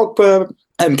Pogba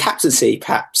captaincy,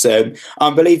 perhaps.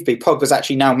 Unbelievably, Pogba's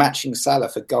actually now matching Salah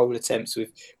for goal attempts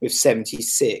with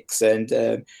 76,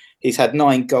 and he's had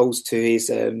 9 goals to his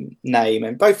name,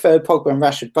 and both Pogba and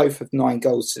Rashford both have 9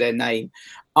 goals to their name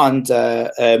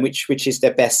under which is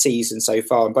their best season so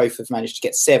far, and both have managed to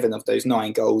get 7 of those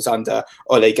 9 goals under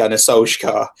Ole Gunnar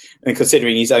Solskjaer. And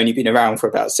considering he's only been around for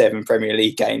about 7 Premier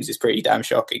League games, is pretty damn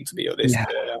shocking, to be honest.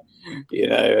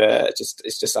 Yeah.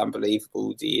 It's just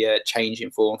unbelievable, the change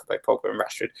in form for both Pogba and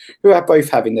Rashford, who are both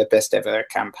having their best ever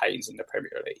campaigns in the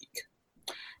Premier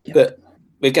League. Yep. But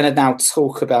we're going to now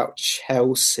talk about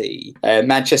Chelsea.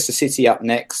 Manchester City up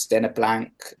next, then a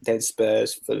blank, then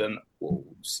Spurs, Fulham,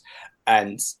 Wolves.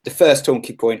 And the first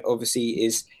talking point, obviously,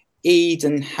 is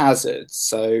Eden Hazard.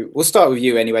 So we'll start with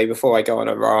you anyway before I go on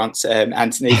a rant,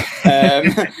 Anthony.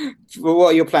 What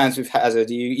are your plans with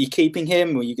Hazard? Are you keeping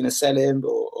him, or are you going to sell him,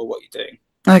 or what are you doing?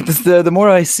 Like the more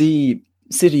I see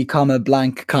City,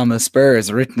 blank,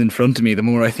 Spurs written in front of me, the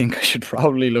more I think I should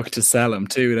probably look to sell him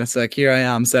too. And it's like, here I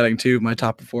am selling 2 of my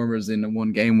top performers in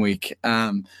one game week,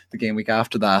 the game week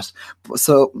after that.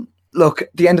 So look,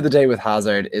 the end of the day with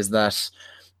Hazard is that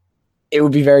it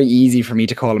would be very easy for me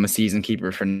to call him a season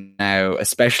keeper for now,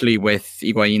 especially with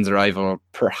Higuain's arrival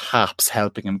perhaps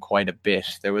helping him quite a bit.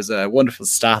 There was a wonderful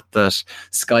stat that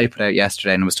Sky put out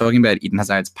yesterday, and was talking about Eden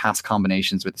Hazard's pass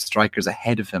combinations with the strikers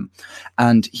ahead of him.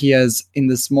 And he has, in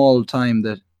the small time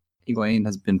that Higuain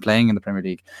has been playing in the Premier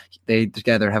League, they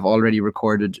together have already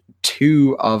recorded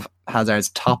 2 of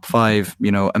Hazard's top 5,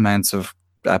 amounts of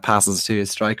passes to his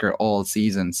striker all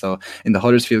season. So in the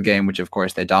Huddersfield game, which of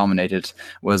course they dominated,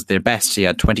 was their best. He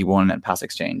had 21 pass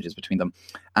exchanges between them.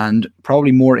 And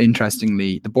probably more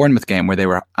interestingly, the Bournemouth game, where they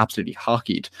were absolutely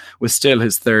hockeyed, was still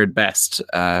his 3rd best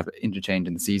interchange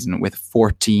in the season, with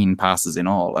 14 passes in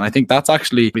all. And I think that's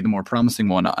actually the more promising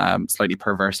one, slightly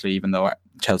perversely, even though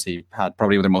Chelsea had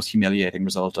probably their most humiliating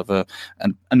result of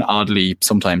an oddly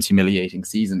sometimes humiliating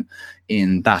season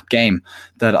in that game,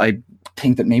 that I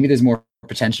think that maybe there's more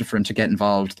potential for him to get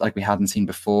involved like we hadn't seen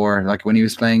before. Like when he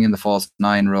was playing in the false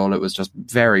 9 role, it was just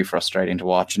very frustrating to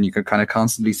watch, and you could kind of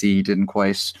constantly see he didn't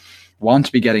quite want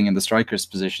to be getting in the strikers'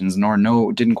 positions,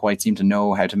 nor didn't quite seem to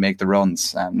know how to make the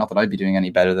runs. Not that I'd be doing any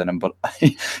better than him, but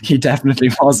he definitely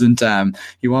wasn't.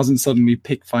 He wasn't suddenly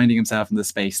finding himself in the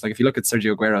space. Like if you look at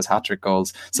Sergio Aguero's hat-trick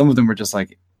goals, some of them were just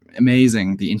like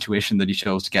amazing, the intuition that he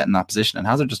shows to get in that position, and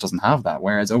Hazard just doesn't have that.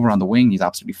 Whereas over on the wing, he's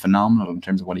absolutely phenomenal in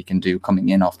terms of what he can do coming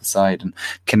in off the side and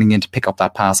coming in to pick up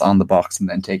that pass on the box and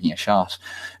then taking a shot.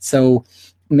 So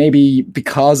maybe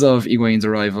because of Higuain's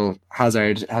arrival,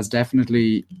 Hazard has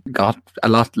definitely got a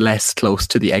lot less close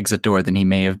to the exit door than he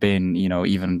may have been,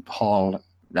 even Hall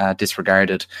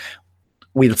disregarded.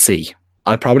 We'll see.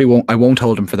 I won't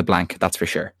hold him for the blank, that's for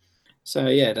sure. So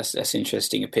yeah, that's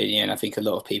interesting opinion. I think a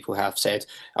lot of people have said,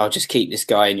 "I'll just keep this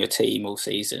guy in your team all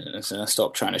season and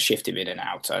stop trying to shift him in and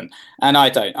out." And I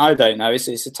don't know.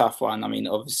 It's a tough one. I mean,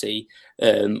 obviously,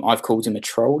 I've called him a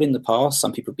troll in the past.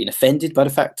 Some people have been offended by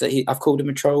the fact that I've called him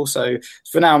a troll. So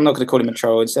for now, I'm not going to call him a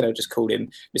troll. Instead, I'll just call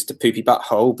him Mr. Poopy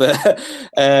Butthole. But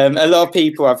a lot of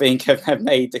people, I think, have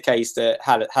made the case that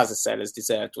Hazard sellers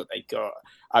deserved what they got.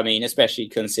 I mean, especially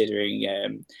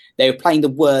considering they were playing the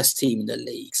worst team in the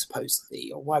league,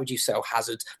 supposedly. Or why would you sell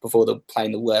Hazard before they're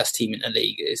playing the worst team in the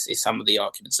league is some of the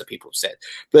arguments that people have said.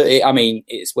 But,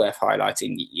 it's worth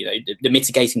highlighting, the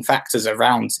mitigating factors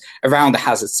around the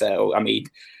Hazard sale. I mean,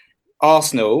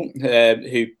 Arsenal, who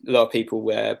a lot of people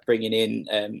were bringing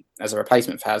in as a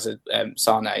replacement for Hazard,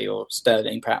 Sane or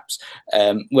Sterling perhaps,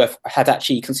 had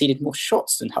actually conceded more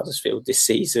shots than Huddersfield this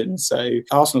season. So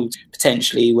Arsenal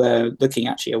potentially were looking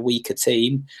actually a weaker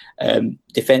team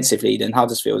defensively than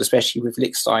Huddersfield, especially with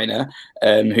Lichtsteiner,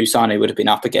 who Sane would have been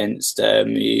up against,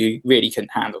 who really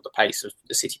couldn't handle the pace of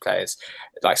the City players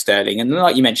like Sterling. And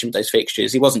like you mentioned with those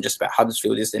fixtures, it wasn't just about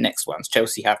Huddersfield, it's the next ones.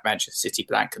 Chelsea have Manchester City,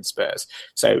 blank, and Spurs.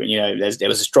 So, there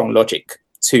was a strong logic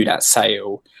to that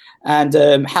sale. And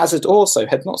Hazard also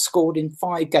had not scored in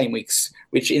 5 game weeks,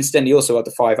 which incidentally also are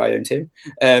the 5 I owned him,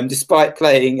 despite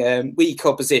playing weak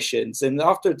oppositions. And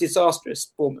after a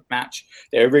disastrous Bournemouth match,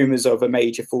 there are rumours of a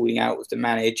major falling out with the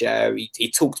manager.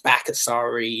 He talked back at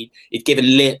Sarri. He'd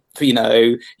given lip, He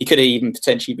could have even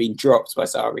potentially been dropped by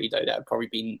Sarri, though that would probably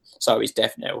been Sarri's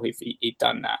death knell if he'd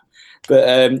done that. But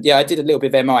I did a little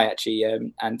bit of MI actually,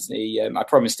 Anthony. I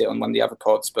promised it on one of the other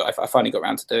pods, but I finally got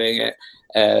around to doing it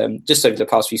just over the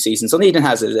past few seasons on Eden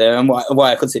Hazard and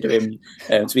why I consider him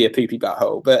to be a poopy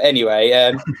butthole. But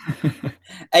anyway,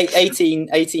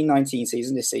 18-19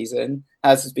 season this season,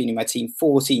 Hazard's been in my team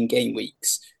 14 game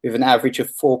weeks with an average of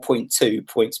 4.2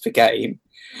 points per game.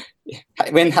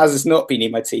 When Hazard's not been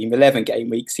in my team 11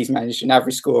 game weeks, he's managed an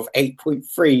average score of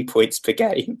 8.3 points per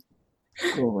game.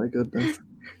 Oh my goodness.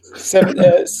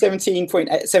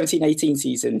 17-18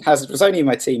 season, Hazard was only in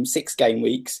my team 6 game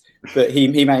weeks, but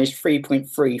he managed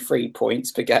 3.33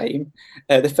 points per game.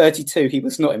 The 32 he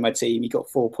was not in my team, he got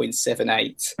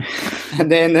 4.78. And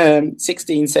then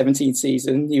 16-17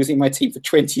 season, he was in my team for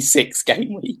 26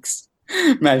 game weeks,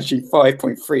 managing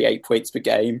 5.38 points per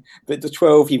game. But the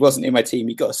 12 he wasn't in my team,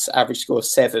 he got an average score of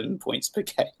 7 points per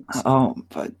game. Oh,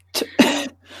 but...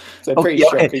 So pretty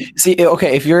shocking. See,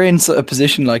 if you're in a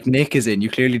position like Nick is in, you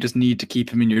clearly just need to keep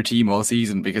him in your team all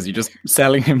season because you just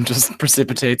selling him just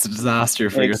precipitates a disaster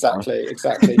for yourself.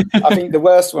 Exactly. I think the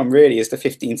worst one really is the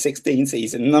 15-16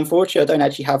 season. And unfortunately, I don't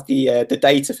actually have the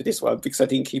data for this one because I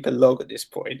didn't keep a log at this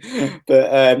point.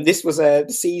 But this was a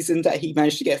season that he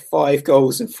managed to get 5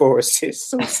 goals and 4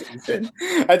 assists all season.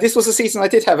 This was a season I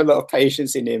did have a lot of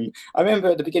patience in him. I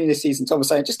remember at the beginning of the season, Tom was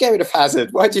saying, just get rid of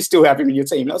Hazard. Why do you still have him in your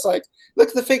team? And I was like, look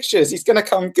at the fixtures. He's going to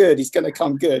come good.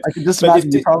 I can just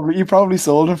imagine you probably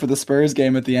sold him for the Spurs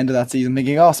game at the end of that season,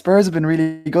 thinking, "Oh, Spurs have been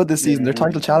really good this season. They're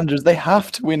title challengers. They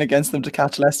have to win against them to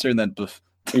catch Leicester." And then, poof.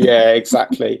 Yeah,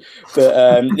 exactly.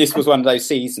 But this was one of those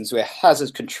seasons where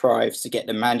Hazard contrives to get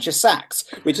the manager sacked,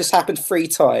 which has happened 3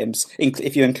 times,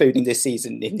 if you're including this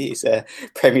season in his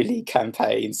Premier League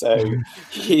campaign. So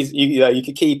you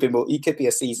could keep him, or he could be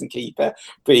a season keeper,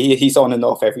 but he's on and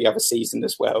off every other season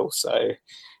as well. So.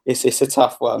 It's a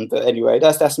tough one, but anyway,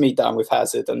 that's me done with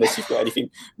Hazard. Unless you've got anything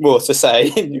more to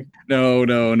say.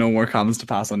 No more comments to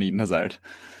pass on Eden Hazard.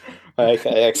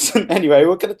 Okay, excellent. Anyway,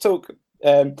 we're going to talk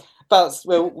about.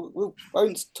 Well, we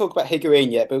won't talk about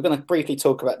Higuain yet, but we're going to briefly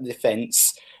talk about the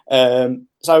defence.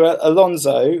 So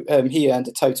Alonso, he earned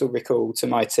a total recall to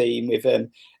my team with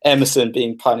Emerson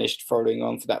being punished following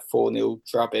on for that 4-0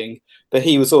 drubbing, but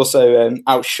he was also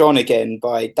outshone again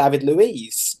by David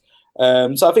Luiz.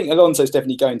 So I think Alonso's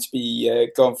definitely going to be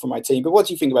gone from my team. But what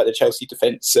do you think about the Chelsea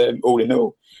defence all in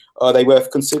all? Are they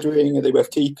worth considering? Are they worth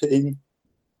keeping?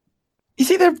 You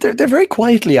see, they're very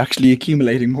quietly actually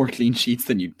accumulating more clean sheets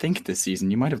than you'd think this season.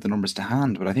 You might have the numbers to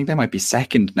hand, but I think they might be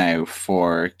second now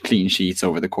for clean sheets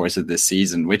over the course of this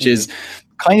season, which is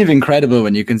kind of incredible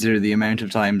when you consider the amount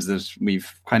of times that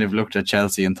we've kind of looked at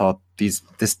Chelsea and thought this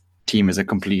team is a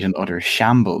complete and utter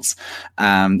shambles.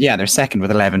 They're second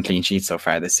with 11 clean sheets so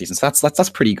far this season. So that's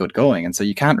pretty good going. And so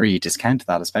you can't really discount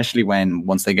that, especially when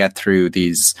once they get through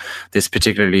this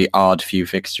particularly odd few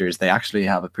fixtures, they actually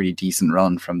have a pretty decent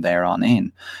run from there on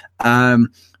in. And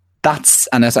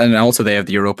also they have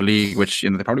the Europa League, which they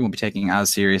probably won't be taking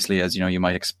as seriously as you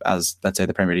might as let's say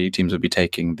the Premier League teams would be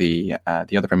taking the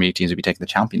other Premier League teams would be taking the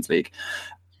Champions League.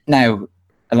 Now,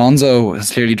 Alonso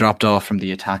has clearly dropped off from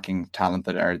the attacking talent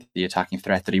or the attacking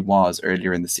threat that he was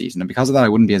earlier in the season. And because of that, I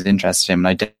wouldn't be as interested in him.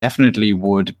 And I definitely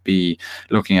would be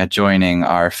looking at joining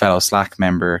our fellow Slack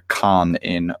member, Con,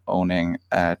 in owning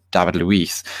David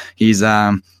Luiz. He's,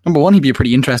 number one, he'd be a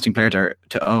pretty interesting player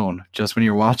to own. Just when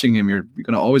you're watching him, you're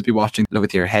going to always be watching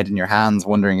with your head in your hands,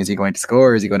 wondering, is he going to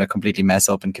score? Is he going to completely mess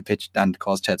up and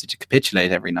cause Chelsea to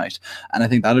capitulate every night? And I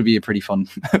think that would be a pretty fun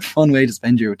way to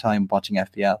spend your time watching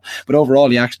FPL. But overall,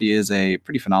 he actually is a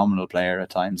pretty phenomenal player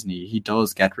at times, and he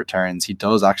does get returns. He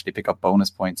does actually pick up bonus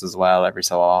points as well every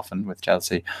so often with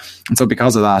Chelsea. And so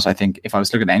because of that, I think if I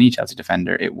was looking at any Chelsea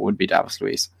defender, it would be David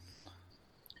Luiz.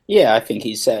 Yeah, I think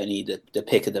he's certainly the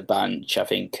pick of the bunch. I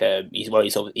think he's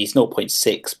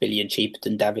 0.6 billion cheaper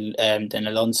than than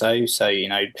Alonso, so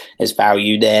there's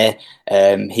value there.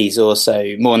 He's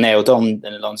also more nailed on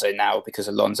than Alonso now because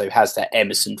Alonso has that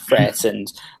Emerson threat.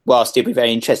 And whilst it'll be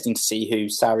very interesting to see who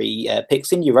Sarri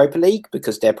picks in Europa League,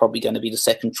 because they're probably going to be the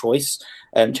second choice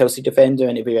Chelsea defender,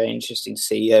 and it'll be very interesting to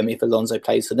see if Alonso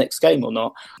plays the next game or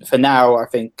not. For now, I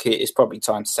think it's probably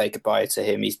time to say goodbye to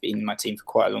him. He's been in my team for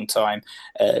quite a long time.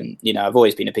 I've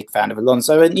always been a big fan of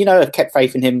Alonso, and I've kept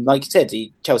faith in him. Like you said,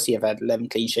 Chelsea have had 11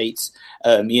 clean sheets.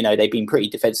 They've been pretty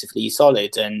defensively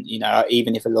solid, and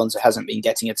even if Alonso hasn't been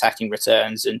getting attacking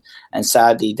returns, and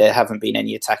sadly there haven't been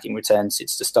any attacking returns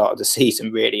since the start of the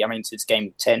season. Really, I mean, since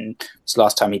game 10 was the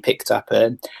last time he picked up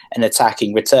an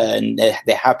attacking return. There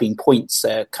have been points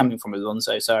coming from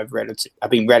Alonso, so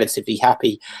I've been relatively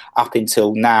happy up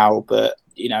until now, but.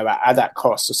 At that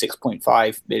cost of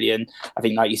 6.5 million, I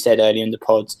think, like you said earlier in the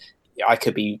pod, I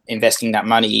could be investing that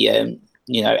money,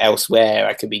 elsewhere.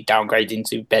 I could be downgrading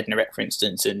to Bednarek, for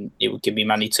instance, and it would give me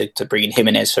money to bring in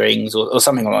Jimenez for Ings or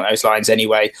something along those lines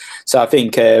anyway. So I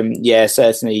think,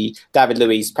 certainly David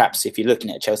Luiz, perhaps if you're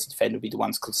looking at a Chelsea defender, would be the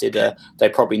one to consider, though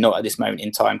probably not at this moment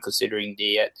in time, considering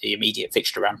the immediate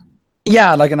fixture run.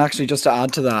 Yeah, and actually just to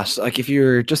add to that, if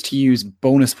you're just to use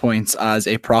bonus points as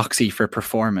a proxy for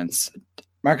performance,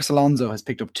 Marcos Alonso has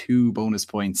picked up 2 bonus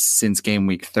points since game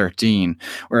week 13,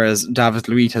 whereas David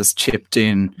Luiz has chipped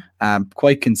in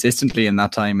quite consistently in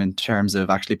that time in terms of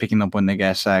actually picking up when they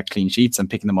get clean sheets and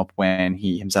picking them up when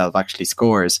he himself actually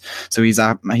scores. So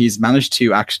he's managed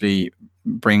to actually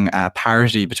bring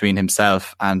parity between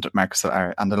himself and Marcos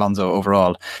and Alonso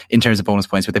overall in terms of bonus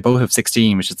points, but they both have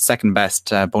 16, which is the second best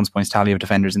bonus points tally of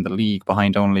defenders in the league,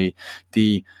 behind only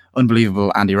the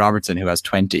unbelievable Andy Robertson, who has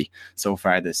 20 so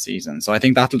far this season. So I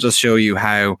think that'll just show you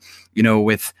how,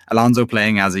 with Alonso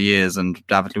playing as he is and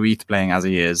David Luiz playing as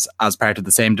he is, as part of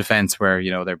the same defence where,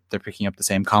 they're picking up the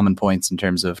same common points in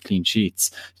terms of clean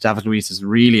sheets, David Luiz is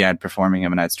really outperforming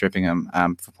him and outstripping him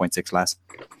for 0.6 less.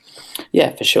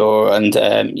 Yeah, for sure. And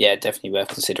definitely worth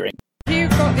considering. Who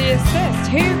got the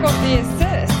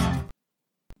assist?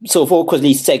 Sort of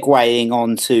awkwardly segueing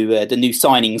on to the new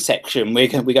signing section, we're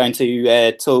going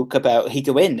to talk about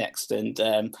Higuain next, and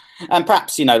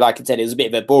perhaps like I said, it was a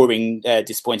bit of a boring,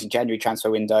 disappointing January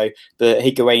transfer window, but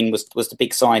Higuain was the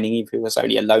big signing, even if it was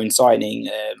only a loan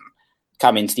signing,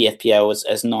 coming to the FPL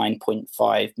as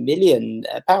 £9.5 million,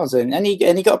 and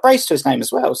he got a brace to his name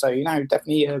as well. So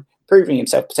definitely proving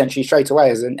himself potentially straight away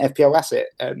as an FPL asset,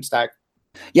 Stag.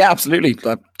 Yeah, absolutely.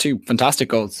 2 fantastic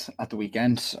goals at the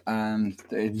weekend.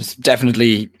 It was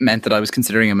definitely meant that I was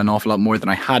considering him an awful lot more than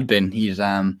I had been. He's,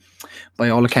 by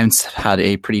all accounts, had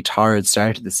a pretty torrid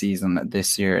start to the season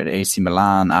this year at AC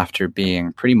Milan after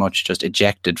being pretty much just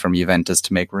ejected from Juventus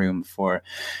to make room for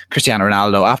Cristiano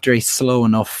Ronaldo after a slow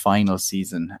enough final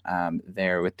season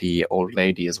there with the old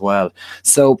lady as well.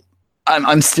 So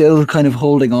I'm still kind of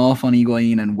holding off on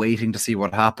Higuain and waiting to see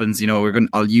what happens.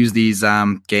 I'll use these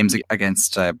games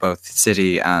against both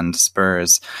City and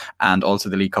Spurs, and also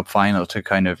the League Cup final, to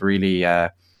kind of really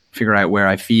figure out where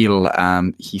I feel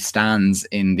he stands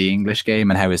in the English game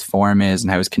and how his form is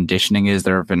and how his conditioning is.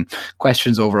 There have been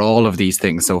questions over all of these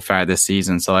things so far this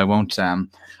season, so I won't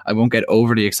get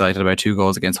overly excited about 2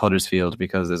 goals against Huddersfield,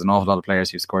 because there's an awful lot of players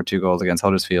who've scored 2 goals against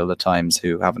Huddersfield at times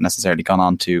who haven't necessarily gone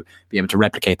on to be able to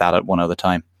replicate that at one other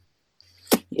time.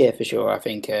 Yeah, for sure. I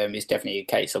think it's definitely a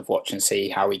case of watch and see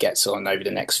how he gets on over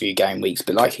the next few game weeks.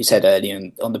 But like you said earlier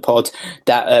on the pod,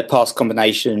 that pass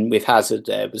combination with Hazard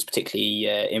was particularly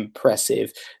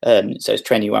impressive. So it's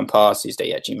 21 passes that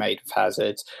he actually made with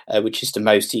Hazard, which is the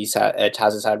most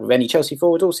Hazard's had with any Chelsea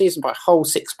forward all season by a whole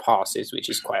 6 passes, which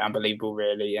is quite unbelievable,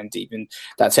 really. And even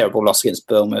that terrible loss against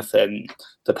Bournemouth,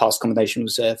 the pass combination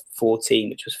was 14,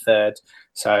 which was third.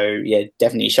 So yeah,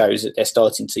 definitely shows that they're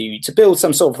starting to build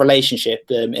some sort of relationship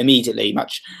immediately,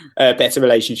 much better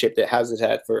relationship that Hazard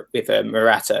had with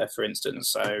Morata, for instance.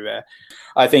 So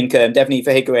I think definitely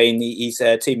for Higuain, he's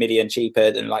 2 million cheaper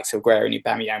than like Aguero and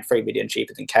Aubameyang, 3 million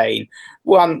cheaper than Kane.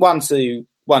 One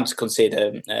to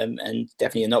consider, and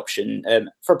definitely an option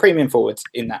for a premium forward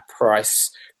in that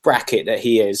price bracket that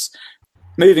he is.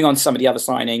 Moving on to some of the other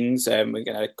signings, we're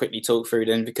going to quickly talk through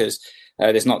them because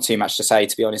there's not too much to say,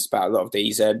 to be honest, about a lot of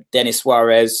these. Denis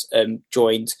Suarez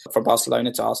joined from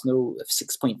Barcelona to Arsenal,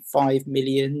 6.5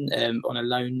 million on a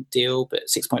loan deal, but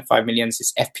 6.5 million is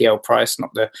his FPL price,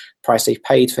 not the price they've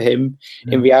paid for him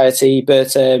in reality.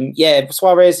 But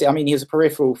Suarez, I mean, he was a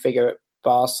peripheral figure at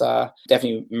Barca,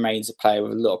 definitely remains a player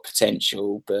with a lot of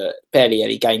potential, but barely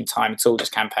any game time at all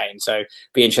this campaign. So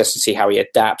be interested to see how he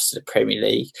adapts to the Premier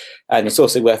League. And it's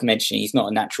also worth mentioning he's not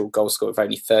a natural goal scorer with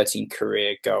only 13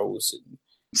 career goals.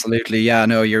 Absolutely, yeah,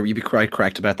 no, you'd be quite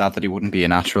correct about that he wouldn't be a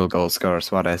natural goal scorer,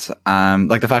 Suarez.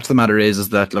 Like the fact of the matter is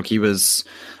that, look, he was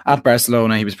at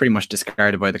Barcelona, he was pretty much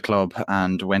discarded by the club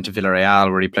and went to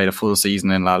Villarreal, where he played a full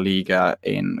season in La Liga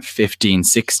in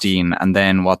 15-16, and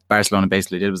then what Barcelona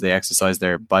basically did was they exercised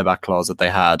their buyback clause that they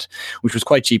had, which was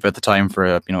quite cheap at the time for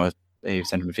a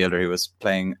centre midfielder who was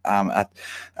playing at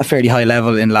a fairly high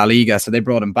level in La Liga. So they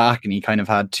brought him back, and he kind of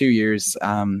had 2 years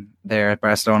there at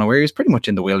Barcelona where he was pretty much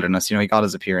in the wilderness. He got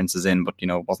his appearances in, but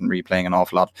wasn't really playing an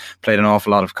awful lot. Played an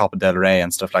awful lot of Copa del Rey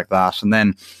and stuff like that. And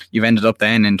then you've ended up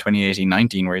then in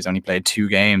 2018-19 where he's only played 2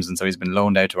 games, and so he's been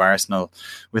loaned out to Arsenal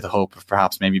with the hope of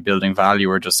perhaps maybe building value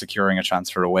or just securing a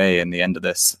transfer away in the end of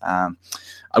this.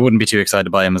 I wouldn't be too excited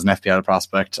by him as an FPL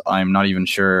prospect. I'm not even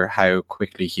sure how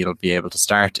quickly he'll be able to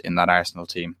start in that Arsenal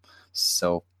team.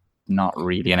 So not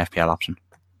really an FPL option.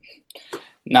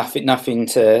 Nothing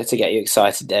to get you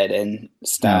excited there then,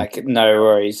 Stag. No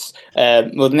worries.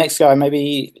 Well, the next guy,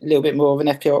 maybe a little bit more of an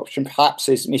FPL option perhaps,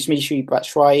 is Mishmishi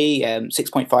Batshuayi,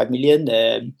 6.5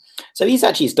 million. So he's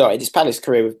actually started his Palace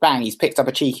career with bang. He's picked up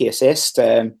a cheeky assist.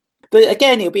 But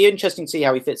again, it'll be interesting to see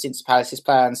how he fits into Palace's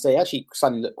plans. They actually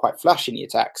suddenly look quite flush in the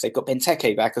attacks. They've got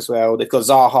Benteke back as well. They've got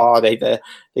Zaha.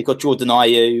 They've got Jordan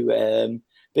Ayew.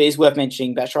 But it's worth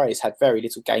mentioning Batshuayi's had very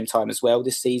little game time as well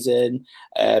this season.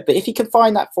 But if he can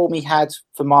find that form he had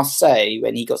for Marseille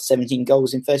when he got 17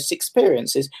 goals in 36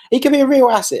 appearances, he could be a real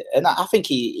asset. And I think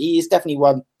he is definitely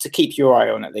one to keep your eye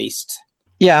on at least.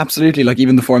 Yeah, absolutely. Like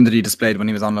even the form that he displayed when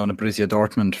he was on loan at Borussia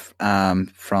Dortmund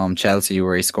from Chelsea,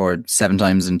 where he scored 7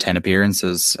 times in 10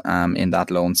 appearances in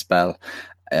that loan spell.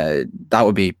 That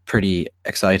would be pretty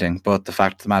exciting. But the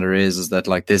fact of the matter is that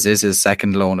like this is his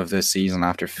second loan of this season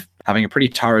after having a pretty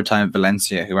torrid time at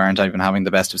Valencia, who aren't even having the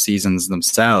best of seasons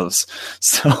themselves.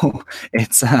 So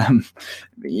it's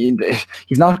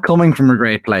he's not coming from a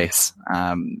great place,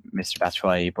 Mr.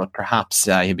 Batshuayi, but perhaps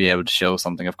he'll be able to show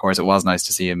something. Of course, it was nice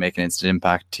to see him make an instant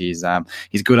impact. He's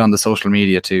good on the social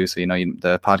media too, so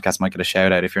the podcast might get a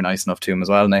shout out if you're nice enough to him as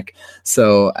well, Nick.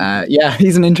 So yeah,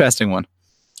 he's an interesting one.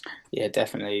 Yeah,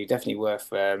 definitely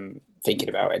worth thinking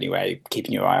about anyway,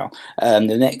 keeping your eye on.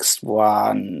 The next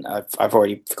one, I've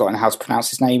already forgotten how to pronounce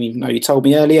his name, even though you told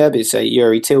me earlier, but it's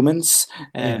Yuri Tillmans.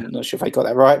 I'm not sure if I got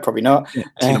that right, probably not. Yeah,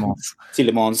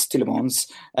 Tielemans.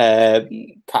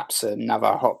 Perhaps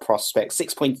another hot prospect,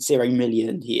 6.0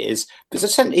 million he is. But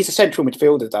he's a central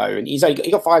midfielder though, and he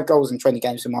got 5 goals in 20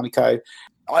 games for Monaco.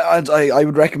 I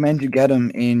would recommend you get him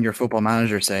in your Football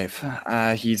Manager save.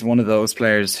 He's one of those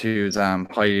players who's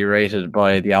highly rated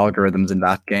by the algorithms in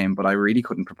that game, but I really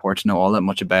couldn't purport to know all that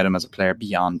much about him as a player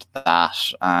beyond that.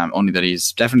 Only that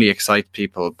he's definitely excites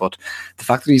people, but the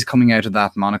fact that he's coming out of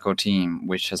that Monaco team,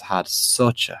 which has had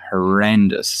such a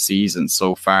horrendous season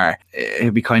so far,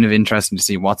 it'd be kind of interesting to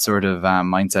see what sort of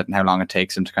mindset and how long it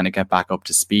takes him to kind of get back up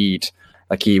to speed.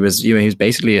 Like he was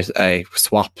basically a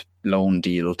swap loan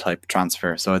deal type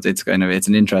transfer, so it's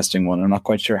an interesting one. I'm not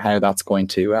quite sure how that's going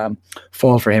to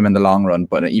fall for him in the long run,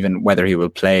 but even whether he will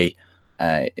play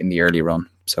in the early run.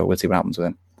 So we'll see what happens with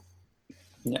him.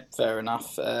 Yeah, fair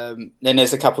enough. Then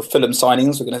there's a couple of Fulham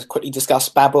signings. We're going to quickly discuss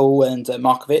Babel and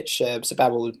Markovic. So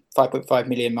Babel 5.5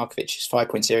 million. Markovic is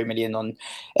 5.0 million on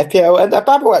FPL. And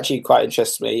Babel actually quite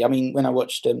interests me. I mean, when I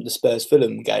watched the Spurs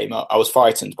Fulham game, I was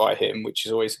frightened by him, which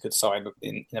is always a good sign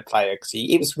in a player because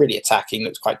he was really attacking,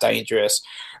 looked quite dangerous.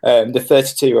 The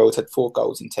 32-year-old had 4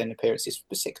 goals in 10 appearances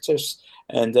for Besiktas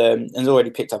and has already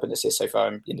picked up an assist so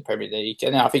far in the Premier League.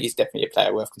 And I think he's definitely a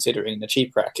player worth considering in the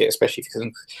cheap bracket, especially if you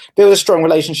can build a strong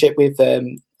relationship with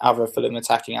other Fulham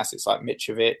attacking assets like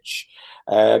Mitrovic.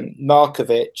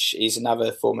 Markovic is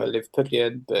another former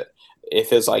Liverpoolian, but it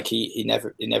feels like it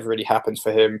never really happened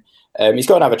for him. He's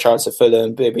got another chance at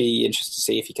Fulham, but it'd be interesting to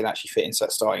see if he can actually fit into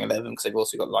that starting 11 because they've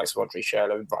also got the likes of Andre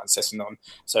Schürrle and Brian Sessegnon,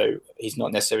 so he's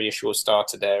not necessarily a sure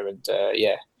starter there. And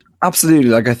Absolutely.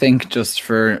 Like, I think just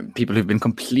for people who've been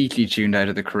completely tuned out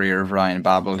of the career of Ryan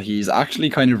Babel, he's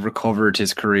actually kind of recovered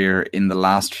his career in the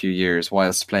last few years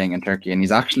whilst playing in Turkey. And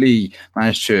he's actually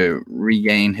managed to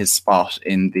regain his spot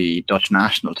in the Dutch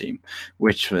national team,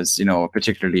 which was, a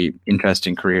particularly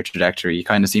interesting career trajectory. He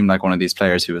kind of seemed like one of these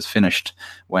players who was finished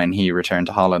when he returned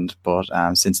to Holland. But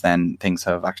since then, things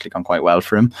have actually gone quite well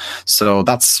for him. So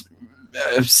that's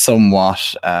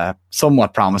somewhat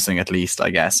promising, at least, I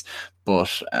guess.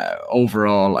 But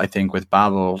overall, I think with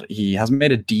Babel, he has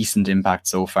made a decent impact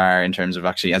so far in terms of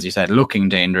actually, as you said, looking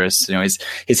dangerous.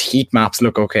 His heat maps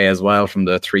look okay as well from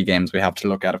the 3 games we have to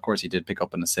look at. Of course, he did pick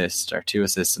up an assist or 2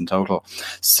 assists in total.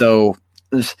 So,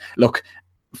 look,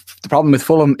 the problem with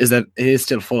Fulham is that it is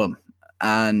still Fulham.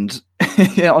 And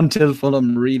until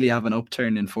Fulham really have an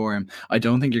upturn in form, I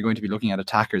don't think you're going to be looking at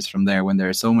attackers from there when there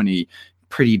are so many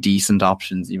pretty decent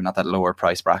options, even at that lower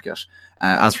price bracket.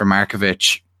 As for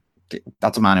Markovic,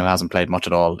 that's a man who hasn't played much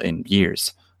at all in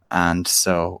years. And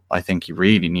so I think you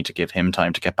really need to give him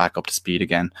time to get back up to speed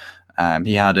again.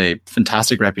 He had a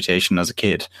fantastic reputation as a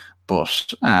kid,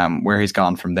 but where he's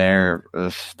gone from there,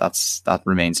 that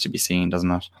remains to be seen,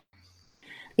 doesn't it?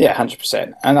 Yeah,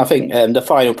 100%. And I think the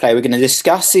final player we're going to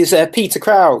discuss is Peter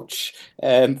Crouch,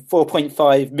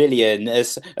 4.5 million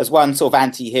as one sort of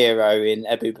anti-hero in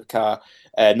Abubakar.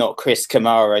 Not Chris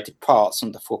Kamara, departs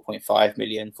from the 4.5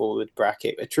 million forward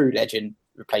bracket. A true legend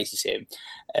replaces him,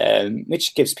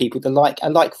 which gives people a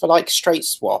like for like straight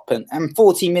swap. And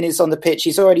 40 minutes on the pitch,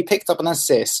 he's already picked up an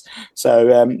assist.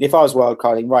 So if I was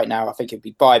wildcarding right now, I think it'd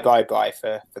be bye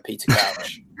for Peter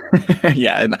Crouch.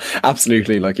 Yeah,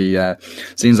 absolutely. Like, he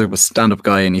seems like a stand-up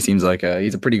guy, and he seems like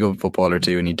he's a pretty good footballer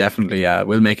too, and he definitely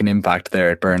will make an impact there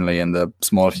at Burnley in the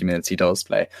small few minutes he does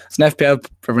play.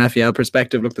 From an FPL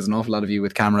perspective, look, there's an awful lot of you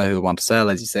with camera who want to sell,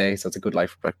 as you say, so it's a good like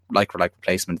for like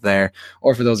replacement there.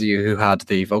 Or for those of you who had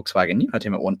the Volkswagen, you had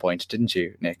him at one point, didn't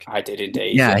you, Nick? I did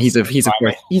indeed. Yeah, he's of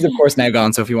course now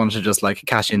gone. So if you wanted to just like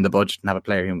cash in the budget and have a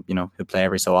player who'll play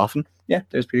every so often, yeah,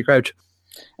 there's Peter Crouch.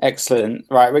 Excellent.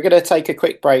 Right, we're going to take a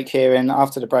quick break here, and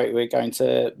after the break, we're going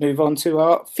to move on to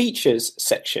our features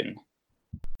section.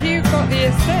 Who got the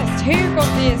assist?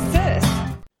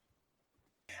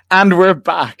 And we're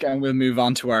back, and we'll move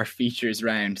on to our features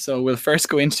round. So we'll first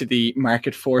go into the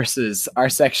market forces, our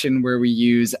section where we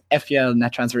use FPL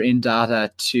net transfer in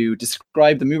data to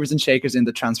describe the movers and shakers in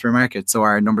the transfer market. So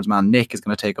our numbers man Nick is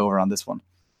going to take over on this one.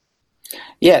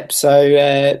 Yep, so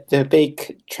the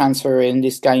big transfer in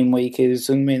this game week is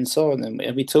Heung-min Son, and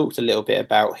we talked a little bit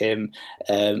about him,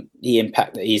 the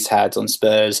impact that he's had on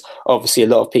Spurs. Obviously, a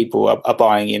lot of people are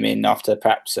buying him in after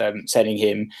perhaps selling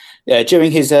him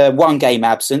during his one-game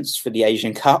absence for the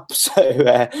Asian Cup. So,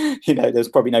 there's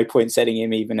probably no point selling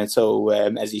him even at all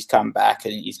as he's come back,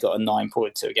 and he's got a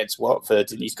 9.2 against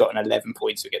Watford, and he's got an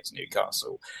 11.2 against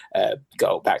Newcastle,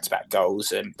 back-to-back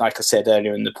goals. And like I said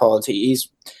earlier in the pod, he's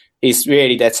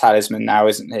really their talisman now,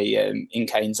 isn't he? In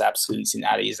Kane's absence, in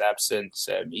Ali's absence,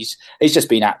 he's just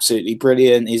been absolutely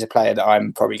brilliant. He's a player that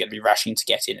I'm probably going to be rushing to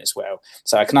get in as well.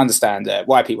 So I can understand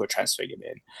why people are transferring him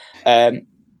in.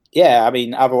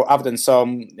 Other than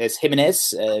Son, there's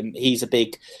Jimenez. He's a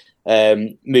big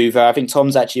mover. I think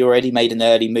Tom's actually already made an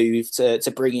early move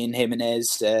to bring in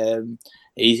Jimenez.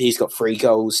 He's got 3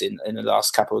 goals in the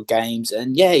last couple of games,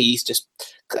 and yeah, he's just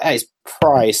his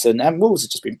price and Wolves have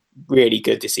just been really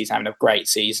good this season, having a great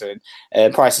season.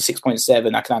 Price of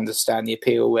 6.7. I can understand the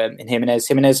appeal in Jimenez.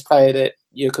 Jimenez player that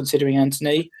you're considering,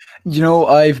 Anthony?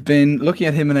 I've been looking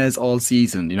at Jimenez all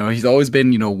season. He's always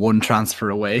been, one transfer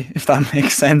away, if that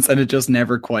makes sense. And it just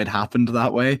never quite happened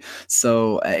that way.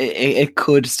 So it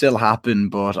could still happen,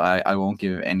 but I won't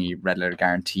give any red letter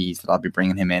guarantees that I'll be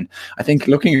bringing him in. I think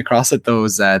looking across at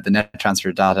those, the net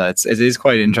transfer data, it is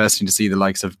quite interesting to see the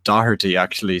likes of Doherty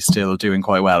actually still doing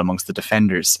quite well amongst the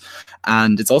defenders.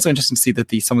 And it's also interesting to see that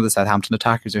some of the Southampton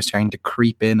attackers are starting to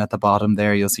creep in at the bottom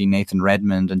there. You'll see Nathan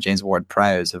Redmond and James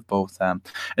Ward-Prowse have both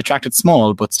attracted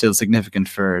small but still significant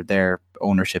for their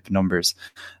ownership numbers.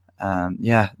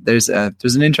 There's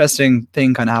an interesting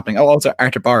thing kind of happening. Oh, also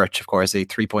Artur Boruc, of course, a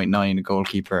 3.9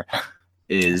 goalkeeper,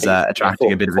 is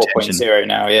attracting a bit of attention. 4.0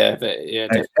 now, but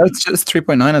it's just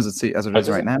 3.9 as it is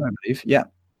right now, I believe. Yeah,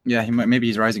 maybe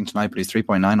he's rising tonight, but he's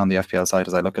 3.9 on the FPL side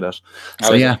as I look at it.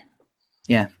 So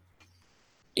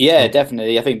Yeah,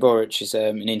 definitely. I think Boric is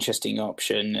an interesting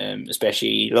option,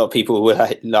 especially a lot of people were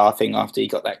laughing after he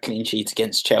got that clean sheet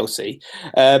against Chelsea.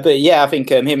 But yeah, I think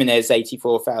Jimenez,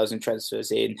 84,000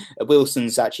 transfers in.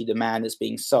 Wilson's actually the man that's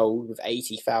being sold with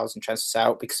 80,000 transfers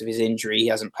out because of his injury. He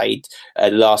hasn't played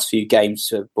the last few games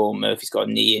for Bournemouth. He's got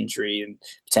a knee injury and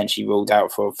potentially ruled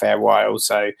out for a fair while.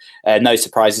 So no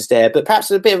surprises there. But perhaps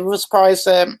a bit of a surprise,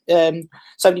 so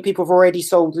many people have already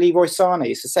sold Leroy Sane.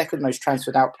 It's the second most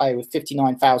transferred out player with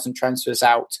 59,000 transfers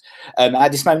out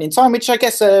at this moment in time, which I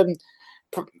guess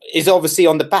is obviously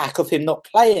on the back of him not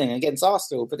playing against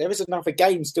Arsenal. But there is another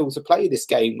game still to play this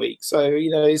game week, so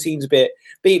it seems a bit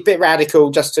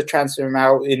radical just to transfer him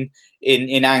out in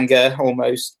anger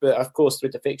almost. But of course,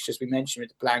 with the fixtures we mentioned, with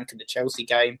the blank and the Chelsea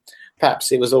game,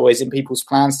 perhaps it was always in people's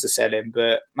plans to sell him.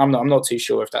 But I'm not too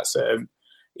sure if that's a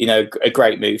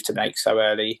great move to make so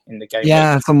early in the game.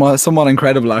 Yeah, somewhat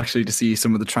incredible actually to see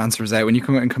some of the transfers out when you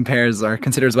come out and compares or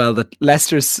consider as well that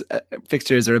Leicester's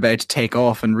fixtures are about to take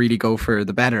off and really go for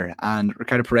the better, and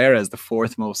Ricardo Pereira is the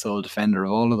fourth most sold defender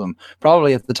of all of them.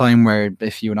 Probably at the time where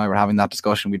if you and I were having that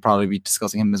discussion, we'd probably be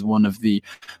discussing him as one of the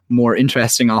more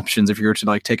interesting options if you were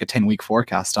to take a 10-week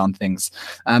forecast on things.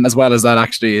 As well as that,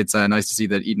 actually, it's nice to see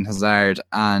that Eden Hazard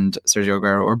and Sergio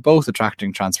Aguero are both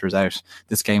attracting transfers out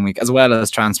this game week, as well as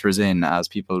transfers in, as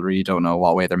people really don't know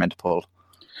what way they're meant to pull.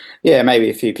 Yeah, maybe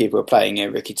a few people are playing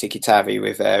Ricky Tiki-Tavi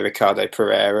with Ricardo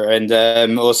Pereira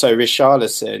and also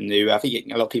Richarlison, who I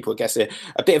think a lot of people guess a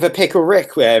bit of a pickle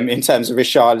Rick in terms of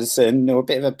Richarlison, or a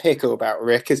bit of a pickle about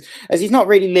Rick, as he's not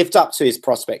really lived up to his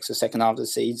prospects for the second half of the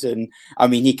season. I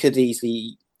mean, he could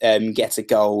easily get a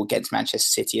goal against Manchester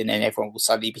City and then everyone will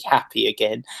suddenly be happy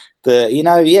again. But,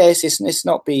 it's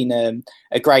not been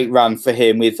a great run for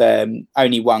him with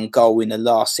only one goal in the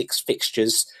last 6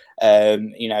 fixtures.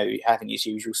 Having his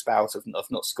usual spout of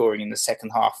not scoring in the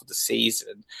second half of the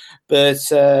season. But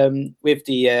with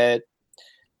the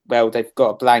they've got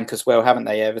a blank as well, haven't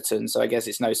they, Everton? So I guess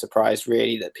it's no surprise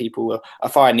really that people are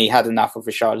finally had enough of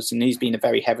Richarlison. He's been a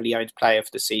very heavily owned player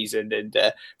for the season, and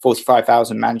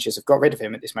 45,000 managers have got rid of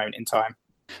him at this moment in time.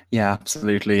 Yeah,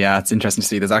 absolutely. Yeah, it's interesting to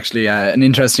see. There's actually an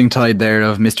interesting tide there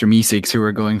of Mr. Meeseeks who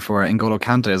are going for N'Golo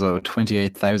Kante as well.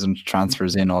 28,000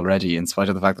 transfers in already, in spite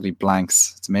of the fact that he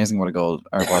blanks. It's amazing what a goal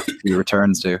or what he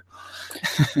returns do.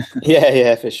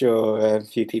 Yeah, for sure. A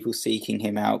few people seeking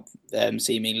him out,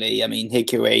 seemingly. I mean,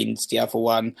 Higuain's the other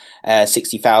one,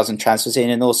 60,000 transfers in,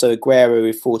 and also Aguero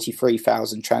with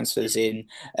 43,000 transfers in.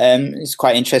 It's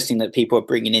quite interesting that people are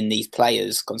bringing in these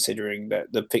players, considering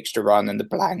the fixture run and the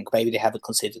blank. Maybe they haven't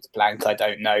considered the blank, I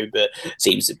don't know, but it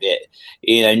seems a bit,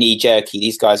 knee-jerky.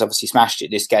 These guys obviously smashed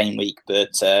it this game week,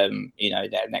 but,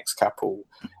 their next couple,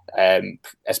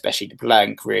 especially the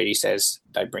blank, really says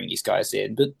don't bring these guys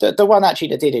in. But the one actually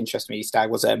that did interest me, Stag,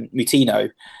 was Moutinho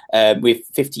with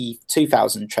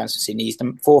 52,000 transfers in. He's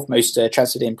the fourth most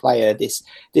transferred in player this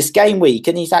game week,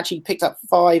 and he's actually picked up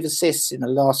 5 assists in the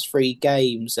last 3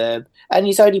 games, and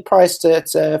he's only priced at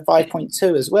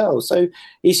 5.2 as well. So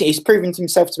he's proven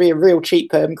himself to be a real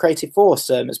cheap creative force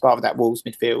as part of that Wolves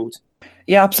midfield.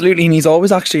 Yeah, absolutely. And he's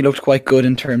always actually looked quite good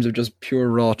in terms of just pure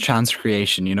raw chance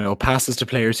creation, passes to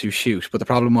players who shoot. But the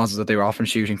problem was that they were often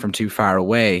shooting from too far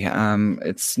away.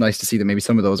 It's nice to see that maybe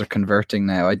some of those are converting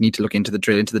now. I'd need to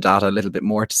drill into the data a little bit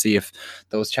more to see if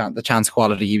the chance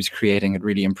quality he was creating had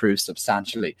really improved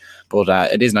substantially. But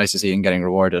it is nice to see him getting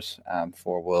rewarded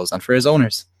for Wolves and for his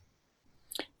owners.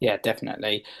 Yeah,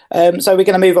 definitely. So we're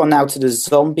going to move on now to the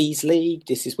Zombies League.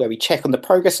 This is where we check on the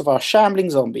progress of our shambling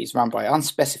zombies run by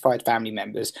unspecified family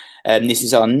members. This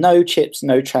is our no chips,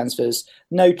 no transfers,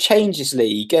 no changes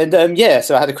league. And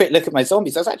so I had a quick look at my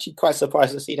zombies. I was actually quite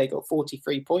surprised to see they got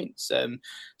 43 points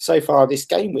so far this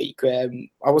game week.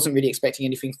 I wasn't really expecting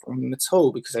anything from them at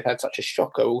all because they've had such a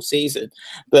shocker all season.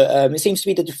 But it seems to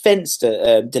be the defence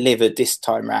that delivered this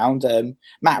time round.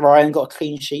 Matt Ryan got a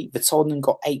clean sheet. Vertonghen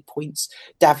got 8 points.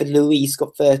 David Luiz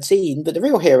got 13, but the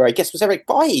real hero, I guess, was Eric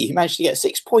Bailly, who managed to get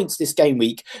 6 points this game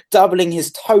week, doubling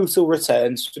his total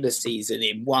returns for the season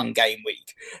in one game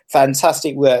week.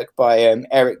 Fantastic work by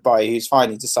Eric Bailly, who's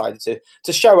finally decided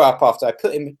to show up after I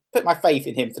put my faith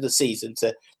in him for the season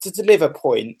to deliver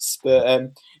points.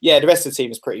 But the rest of the team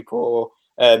was pretty poor.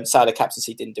 Salah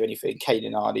captaincy didn't do anything. Kane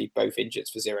and Arnie both injured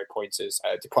for 0 pointers.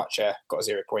 Departure got a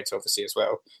 0 pointer obviously as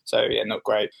well. So not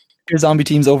great. Your zombie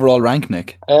team's overall rank,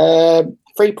 Nick?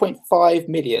 3.5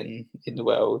 million in the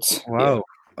world. Wow.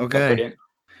 Yeah. Okay. Not brilliant.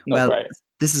 Not great.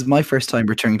 This is my first time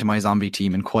returning to my zombie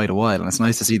team in quite a while, and it's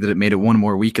nice to see that it made it one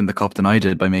more week in the cup than I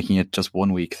did by making it just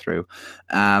 1 week through.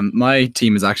 My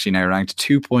team is actually now ranked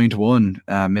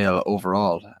 2.1 mil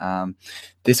overall.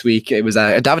 This week it was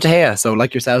David De Gea. So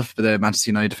like yourself, the Manchester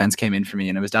United defence came in for me,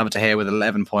 and it was David De Gea with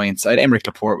 11 points. I had Emerick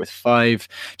Laporte with 5,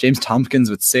 James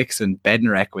Tompkins with 6, and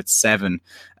Bednarek with 7.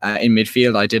 In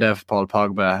midfield, I did have Paul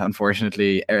Pogba.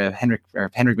 Unfortunately, Henrik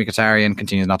Mkhitaryan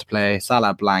continues not to play.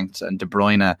 Salah blanked, and De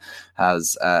Bruyne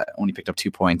has only picked up 2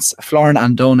 points. Florin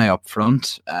Andone up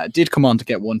front did come on to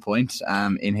get 1 point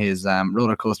in his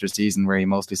roller coaster season, where he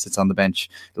mostly sits on the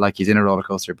bench like he's in a roller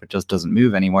coaster, but just doesn't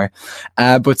move anywhere.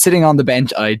 But sitting on the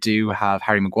bench, I do have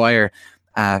Harry Maguire.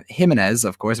 Jimenez,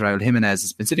 of course, Raul Jimenez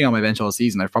has been sitting on my bench all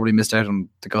season. I've probably missed out on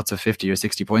the guts of 50 or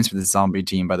 60 points for this zombie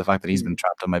team by the fact that he's been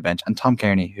trapped on my bench. And Tom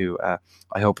Kearney, who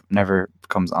I hope never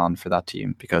comes on for that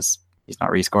team because he's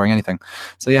not really scoring anything.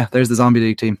 So yeah, there's the Zombie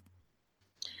League team.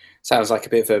 Sounds like a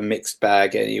bit of a mixed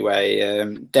bag anyway.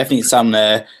 Definitely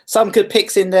some good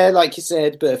picks in there, like you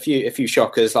said, but a few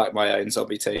shockers like my own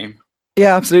zombie team.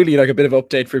 Yeah, absolutely. Like a bit of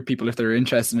update for people if they're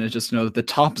interested in it. Just to know that the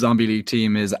top Zombie League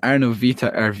team is Arno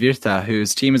Virta,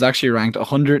 whose team is actually ranked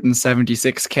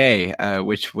 176k,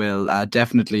 which will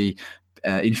definitely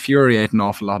infuriate an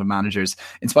awful lot of managers.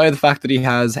 In spite of the fact that he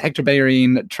has Hector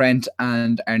Bellerin, Trent,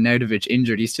 and Arnautovic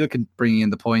injured, he still can bring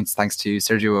in the points thanks to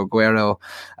Sergio Aguero.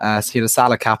 He had a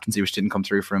Salah captaincy which didn't come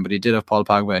through for him, but he did have Paul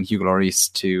Pogba and Hugo Lloris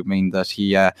to mean that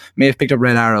he may have picked up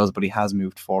red arrows, but he has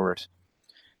moved forward.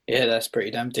 Yeah, that's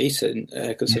pretty damn decent,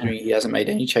 considering he hasn't made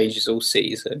any changes all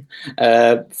season.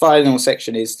 Final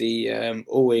section is the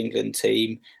All England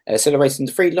team celebrating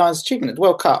the Three Lions achievement at the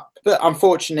World Cup. But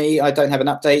unfortunately, I don't have an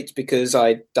update because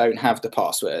I don't have the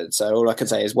password. So all I can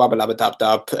say is wubba lubba dub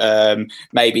dub.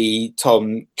 Maybe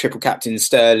Tom triple captain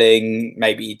Sterling.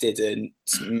 Maybe he didn't.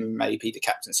 Maybe the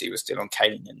captaincy was still on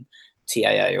Kane and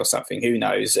TAA or something. Who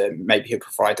knows? Maybe he'll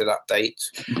provide an update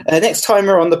next time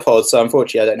we're on the pod. So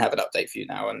unfortunately, I don't have an update for you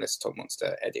now unless Tom wants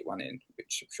to edit one in,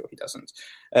 which I'm sure he doesn't.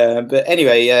 But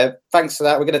anyway, thanks for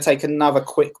that. We're going to take another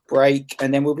quick break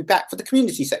and then we'll be back for the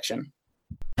community section.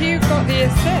 Who got the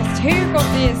assist? Who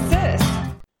got the assist?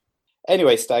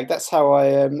 Anyway, Stag, that's how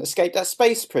I escaped that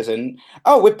space prison.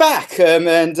 Oh, we're back.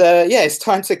 It's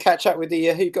time to catch up with the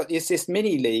Who Got the Assist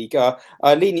mini league. Our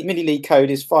mini league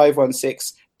code is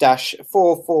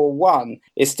 516-441.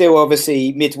 It's still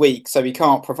obviously midweek, so we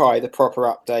can't provide a proper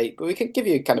update, but we can give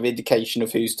you a kind of indication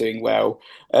of who's doing well.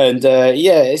 And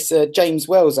it's James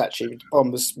Wells actually with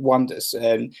Bombers Wonders.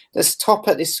 That's top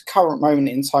at this current moment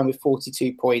in time with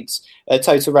 42 points, a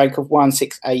total rank of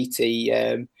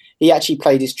 1680. He actually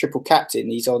played his triple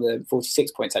captain. He's on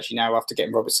 46 points actually now after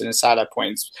getting Robertson and Salah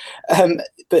points.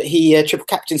 But he triple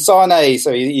captain Sane,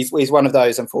 so he's one of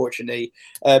those, unfortunately.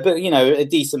 But, a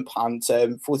decent punt,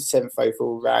 47th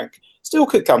overall rank. Still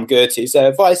could come good. His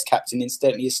vice captain,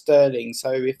 incidentally, is Sterling.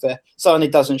 So if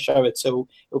Sane doesn't show at all,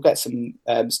 he'll get some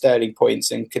Sterling points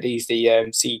and could easily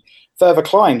see further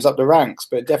climbs up the ranks.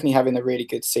 But definitely having a really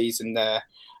good season there.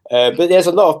 But there's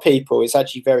a lot of people. It's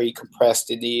actually very compressed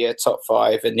in the top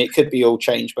 5, and it could be all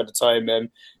changed by the time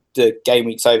the game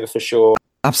week's over for sure.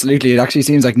 Absolutely. It actually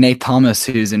seems like Nate Thomas,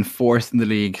 who's in 4th in the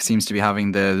league, seems to be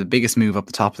having the biggest move up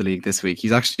the top of the league this week.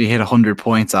 He's actually hit 100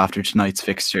 points after tonight's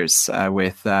fixtures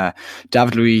with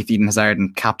David Luiz, Eden Hazard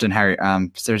and captain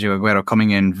Sergio Aguero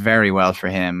coming in very well for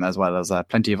him, as well as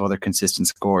plenty of other consistent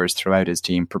scores throughout his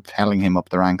team, propelling him up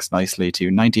the ranks nicely to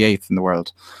 98th in the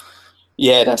world.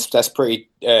 Yeah, that's pretty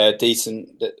decent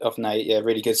of Nate. Yeah,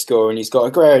 really good score. And he's got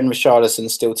Aguero and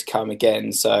Richarlison still to come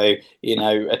again. So,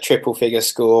 a triple figure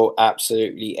score,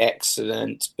 absolutely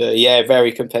excellent. But yeah,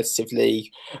 very competitive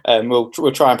league. We'll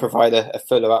try and provide a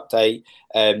fuller update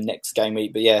next game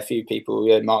week. But yeah, a few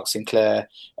people, Mark Sinclair,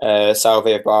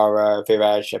 Salvia Barra,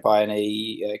 Viraj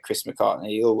Abayani, Chris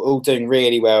McCartney, all doing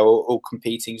really well, all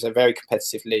competing. So very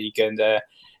competitive league. And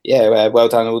well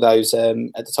done all those at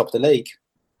the top of the league.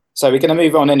 So we're going to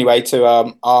move on anyway to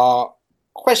our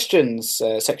questions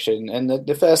section. And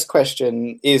the first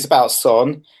question is about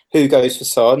Son. Who goes for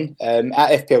Son?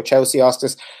 At FPL Chelsea asked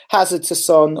us, Hazard to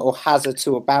Son or Hazard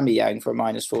to Aubameyang for a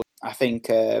 -4? I think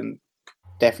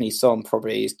definitely Son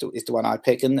probably is the one I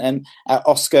pick. And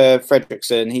Oscar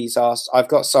Fredrickson, he's asked, I've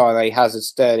got Sane, Hazard,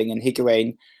 Sterling and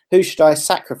Higuain. Who should I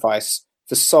sacrifice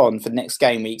for Son for next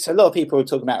game week? So a lot of people are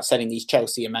talking about selling these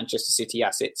Chelsea and Manchester City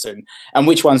assets and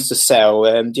which ones to sell.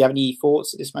 Do you have any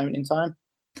thoughts at this moment in time?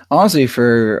 Honestly,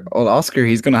 for Oscar,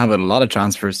 he's going to have a lot of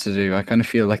transfers to do. I kind of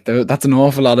feel like that's an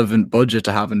awful lot of budget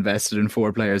to have invested in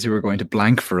 4 players who are going to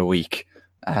blank for a week.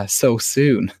 so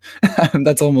soon.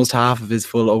 That's almost half of his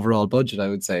full overall budget, I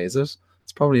would say, is it?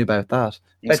 It's probably about that.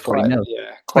 About 40 mil.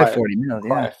 Yeah, About 40 mil,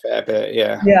 quite a fair bit,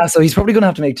 yeah. Yeah, so he's probably going to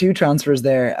have to make 2 transfers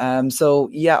there. So,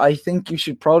 yeah, I think you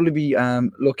should probably be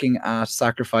looking at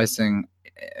sacrificing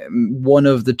one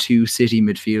of the 2 City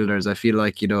midfielders. I feel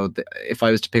like, if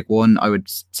I was to pick one, I would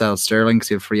sell Sterling because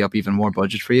he'll free up even more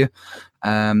budget for you.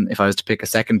 If I was to pick a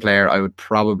second player, I would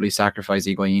probably sacrifice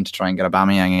Higuain to try and get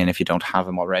Aubameyang in if you don't have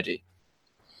him already.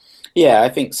 Yeah, I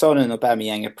think Son and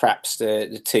Aubameyang are perhaps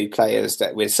the 2 players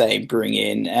that we're saying bring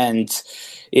in. And,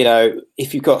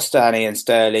 if you've got Stanley and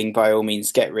Sterling, by all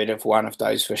means, get rid of one of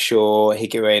those for sure.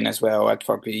 Higuain as well, I'd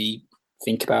probably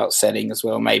think about selling as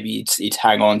well. Maybe you'd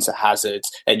hang on to Hazard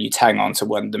and you'd hang on to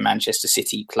one of the Manchester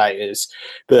City players.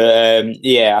 But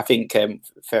I think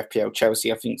for FPL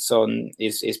Chelsea, I think Son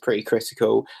is pretty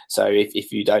critical. So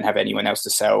if you don't have anyone else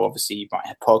to sell, obviously you might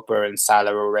have Pogba and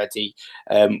Salah already.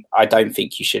 I don't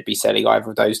think you should be selling either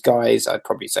of those guys. I'd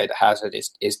probably say that Hazard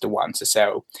is the one to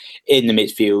sell in the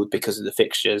midfield because of the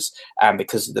fixtures and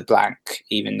because of the blank,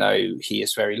 even though he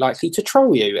is very likely to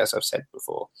troll you, as I've said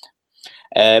before.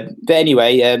 But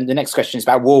anyway, the next question is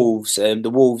about Wolves. The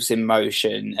Wolves in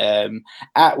motion.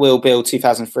 At Will Bill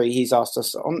 2003, he's asked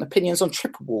us on opinions on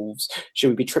triple Wolves.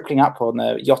 Should we be tripling up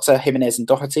on Jota, Jimenez, and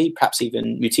Doherty? Perhaps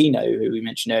even Moutinho, who we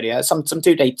mentioned earlier. Some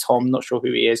dude named Tom, not sure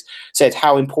who he is, said,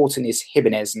 "How important is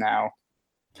Jimenez now?"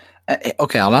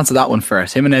 Okay, I'll answer that one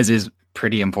first. Jimenez is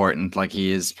pretty important. Like,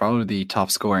 he is probably the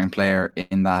top scoring player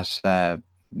in that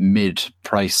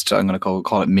mid-priced, I'm going to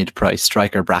call it mid-priced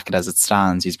striker bracket as it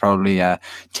stands. He's probably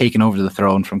taken over the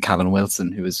throne from Callum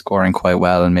Wilson, who is scoring quite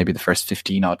well in maybe the first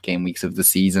 15 odd game weeks of the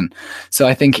season. So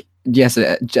I think, yes,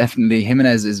 definitely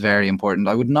Jimenez is very important.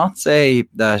 I would not say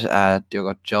that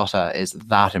Diogo Jota is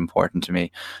that important to me,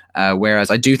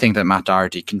 whereas I do think that Matt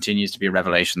Doherty continues to be a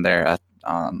revelation there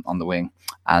on the wing.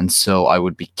 And so I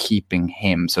would be keeping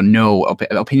him. So no,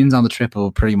 opinions on the triple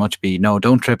will pretty much be, no,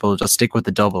 don't triple, just stick with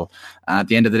the double. At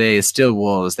the end of the day, it's still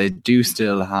Wolves. They do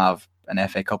still have an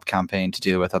FA Cup campaign to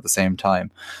deal with at the same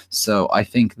time. So I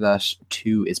think that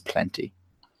 2 is plenty.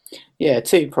 Yeah,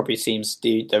 2 probably seems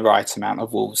the right amount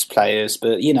of Wolves players,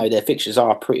 but their fixtures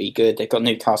are pretty good. They've got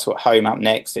Newcastle at home up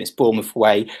next, and it's Bournemouth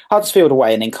away, Huddersfield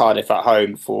away, and then Cardiff at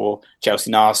home for Chelsea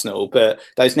and Arsenal. But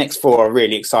those next 4 are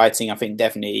really exciting. I think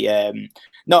definitely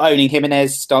not owning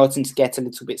Jimenez starting to get a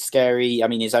little bit scary. I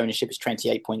mean, his ownership is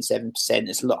 28.7%.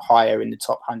 It's a lot higher in the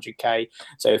top 100k.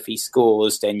 So if he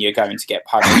scores, then you're going to get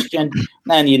punished. And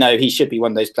he should be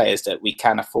one of those players that we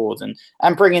can afford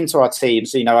and bring into our team.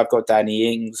 So, I've got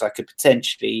Danny Ings. I could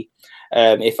potentially,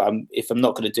 if I'm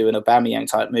not going to do an Aubameyang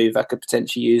type move, I could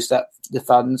potentially use the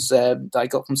funds that I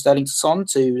got from Sterling to Son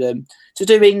to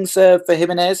do Ings for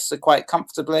Jimenez quite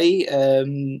comfortably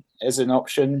as an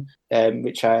option,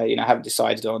 which I haven't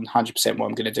decided on 100% what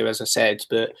I'm going to do, as I said,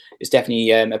 but it's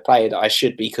definitely a player that I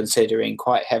should be considering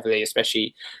quite heavily,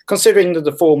 especially considering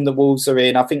the form the Wolves are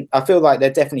in. I feel like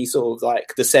they're definitely sort of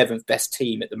like the 7th best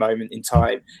team at the moment in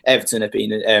time. Everton have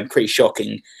been pretty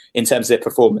shocking in terms of their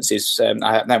performances.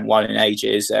 I haven't won in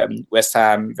ages. West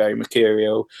Ham, very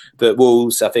mercurial, but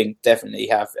Wolves, I think, definitely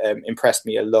have impressed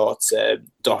me a lot.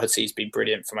 Doherty's been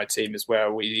brilliant for my team as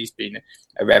well. He's been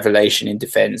a revelation in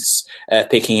defence.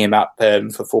 Picking him up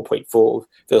for 4.4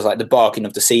 feels like the bargain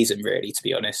of the season, really, to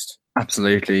be honest.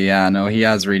 Absolutely, yeah. No, he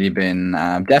has really been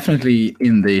definitely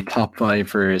in the top 5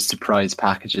 for surprise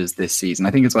packages this season.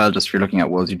 I think as well, just if you're looking at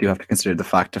Wolves, you do have to consider the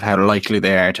fact of how likely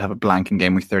they are to have a blank in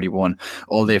game week 31.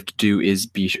 All they have to do is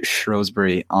beat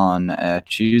Shrewsbury on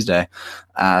Tuesday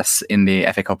in the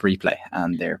FA Cup replay,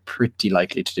 and they're pretty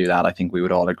likely to do that. I think we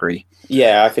would all agree.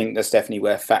 Yeah, I think that's definitely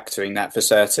worth factoring that for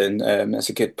certain. That's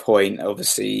a good point.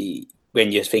 Obviously,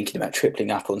 when you're thinking about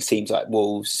tripling up on teams like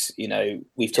Wolves,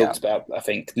 we've talked about, I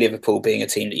think, Liverpool being a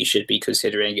team that you should be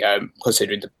considering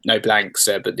the no blanks,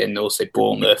 but then also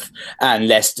Bournemouth and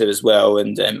Leicester as well.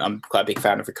 And I'm quite a big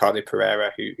fan of Ricardo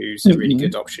Pereira, who's a really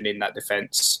good option in that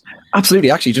defence. Absolutely.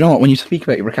 Actually, do you know what? When you speak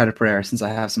about Ricardo Pereira, since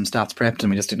I have some stats prepped and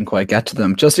we just didn't quite get to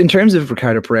them, just in terms of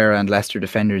Ricardo Pereira and Leicester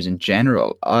defenders in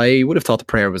general, I would have thought that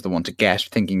Pereira was the one to get,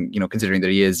 thinking, considering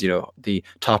that he is, the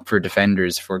top for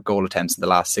defenders for goal attempts in the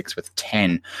last 6 with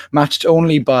 10, matched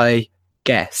only by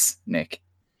guess, Nick.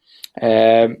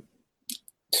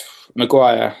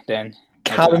 Maguire, then.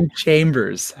 Callum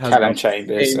Chambers has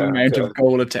the same amount of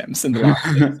goal attempts in the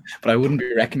last but I wouldn't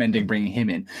be recommending bringing him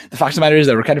in. The fact of the matter is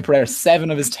that Ricardo Pereira, 7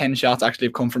 of his 10 shots actually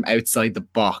have come from outside the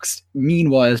box.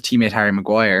 Meanwhile, teammate Harry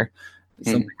Maguire,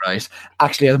 something right,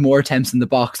 actually has more attempts in the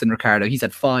box than Ricardo. He's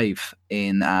had 5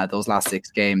 in those last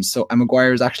 6 games. So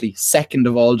Maguire is actually second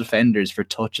of all defenders for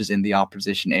touches in the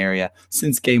opposition area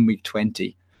since game week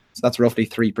 20. that's roughly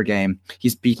 3 per game.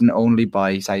 He's beaten only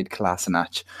by Said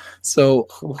Kolasinac. So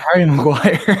Harry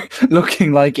Maguire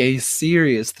looking like a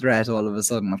serious threat all of a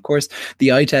sudden. Of course,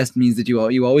 the eye test means that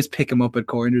you always pick him up at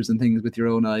corners and things with your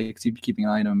own eye, because you'd be keeping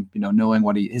an eye on him, knowing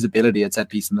what his ability at set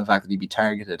piece and the fact that he'd be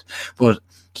targeted. But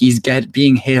he's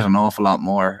being hit an awful lot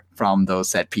more from those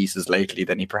set pieces lately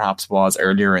than he perhaps was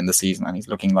earlier in the season, and he's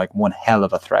looking like one hell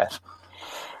of a threat.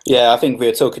 Yeah, I think we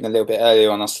were talking a little bit earlier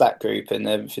on our Slack group,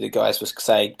 and for the guys was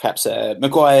saying perhaps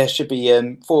Maguire should be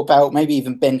thought about, maybe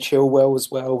even Ben Chilwell as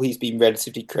well. He's been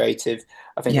relatively creative.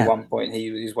 I think at one point he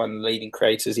was one of the leading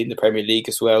creators in the Premier League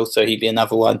as well, so he'd be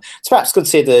another one to perhaps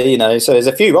consider. So there's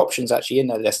a few options actually in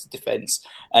the Leicester defence,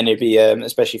 and it'd be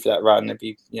especially for that run, it'd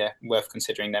be worth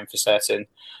considering them for certain.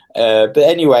 But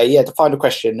anyway, the final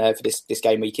question for this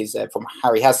game week is from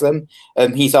Harry Haslam.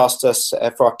 He's asked us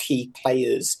for our key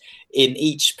players in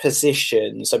each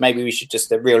position, so maybe we should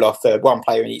just reel off one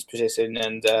player in each position.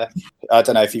 And I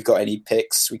don't know if you've got any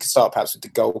picks. We could start perhaps with the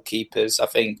goalkeepers. I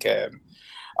think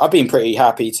I've been pretty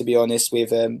happy, to be honest,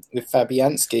 with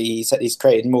Fabianski. He's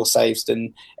created more saves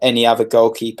than any other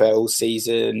goalkeeper all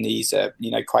season. He's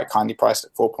quite kindly priced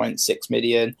at 4.6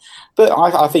 million. But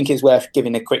I think it's worth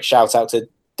giving a quick shout out to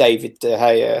David De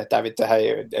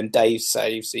Gea and Dave's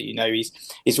saves.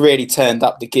 He's really turned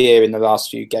up the gear in the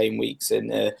last few game weeks,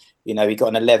 and he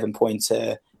got an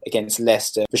 11-pointer against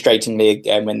Leicester.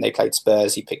 Frustratingly, when they played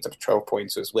Spurs, he picked up a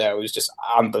 12-pointer as well. It was just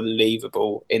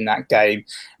unbelievable in that game.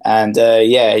 And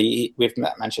with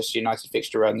Manchester United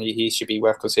fixture run, he should be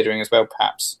worth considering as well,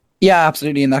 perhaps. Yeah,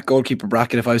 absolutely. In that goalkeeper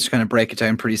bracket, if I was to kind of break it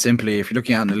down pretty simply, if you're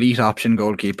looking at an elite option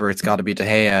goalkeeper, it's got to be De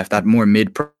Gea. If that more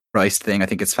mid-price thing, I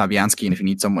think it's Fabianski. And if you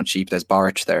need someone cheap, there's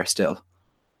Boric there still.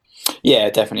 Yeah,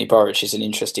 definitely. Boric is an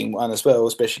interesting one as well,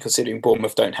 especially considering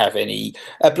Bournemouth don't have any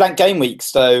blank game weeks.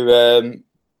 So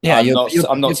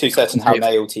I'm not too certain how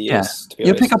nailed he is. To be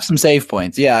you'll honest. pick up some save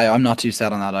points. Yeah, I'm not too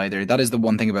set on that either. That is the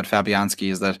one thing about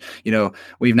Fabianski, is that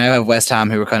we've now have West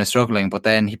Ham who are kind of struggling, but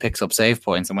then he picks up save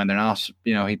points, and when they're not,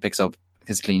 he picks up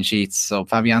his clean sheets. So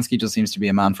Fabianski just seems to be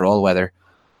a man for all weather.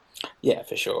 Yeah,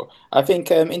 for sure. I think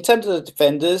in terms of the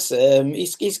defenders,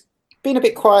 he's been a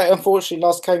bit quiet, unfortunately,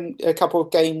 last a couple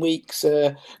of game weeks.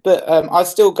 But I'd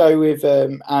still go with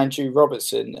Andrew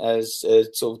Robertson as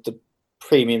sort of the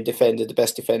premium defender, the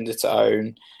best defender to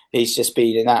own. He's just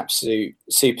been an absolute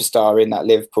superstar in that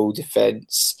Liverpool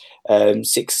defence.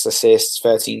 6 assists,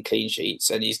 13 clean sheets,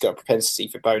 and he's got a propensity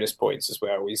for bonus points as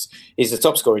well. He's the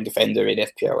top scoring defender in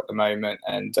FPL at the moment,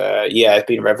 and it's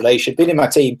been a revelation. Been in my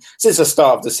team since the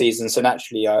start of the season, so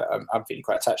naturally I'm feeling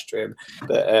quite attached to him.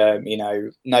 But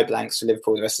no blanks for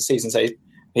Liverpool the rest of the season, so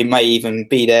he may even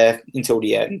be there until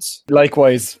the end.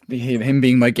 Likewise, him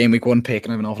being my game week 1 pick,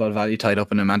 and I have an awful lot of value tied up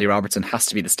in him, Andy Robertson has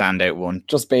to be the standout one,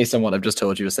 just based on what I've just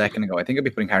told you a second ago. I think I'll be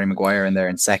putting Harry Maguire in there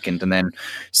in second, and then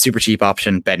super cheap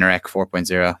option, Bednarek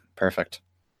 4.0. Perfect.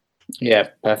 Yeah,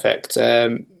 perfect.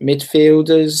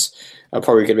 Midfielders are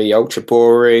probably going to be ultra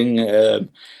boring.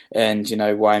 And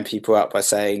wind people up by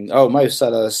saying, "Oh, Mo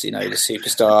Salah's, the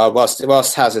superstar."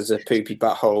 Whilst Hazard's a poopy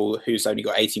butthole who's only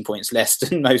got 18 points less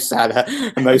than Mo Salah,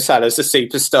 and Mo Salah's a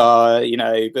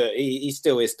superstar, but he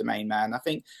still is the main man. I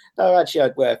think, actually,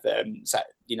 I'd worth,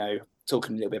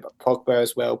 talking a little bit about Pogba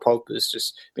as well. Pogba's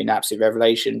just been an absolute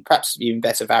revelation. Perhaps even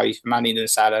better value for money than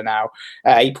Salah now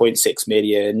at 8.6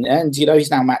 million, and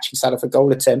he's now matching Salah for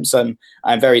goal attempts. I'm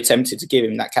very tempted to give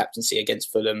him that captaincy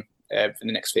against Fulham for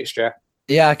the next fixture.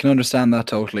 Yeah, I can understand that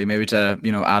totally. Maybe to,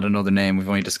 add another name. We've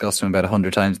only discussed him about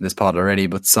 100 times in this pod already,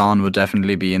 but Son would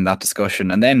definitely be in that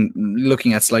discussion. And then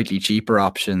looking at slightly cheaper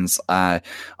options, I'd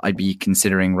be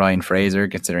considering Ryan Fraser,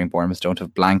 considering Bournemouth don't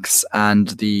have blanks, and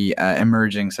the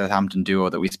emerging Southampton duo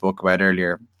that we spoke about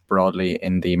earlier broadly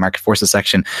in the Market Forces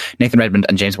section, Nathan Redmond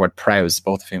and James Ward-Prowse,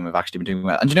 both of whom have actually been doing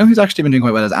well. And who's actually been doing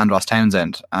quite well is Andros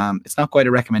Townsend. It's not quite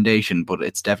a recommendation, but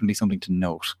it's definitely something to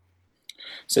note.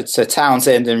 So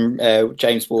Townsend and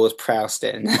James Ward-Prowse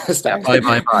then.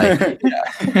 Bye.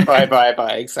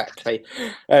 Bye. Exactly.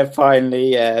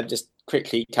 Finally, just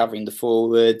quickly covering the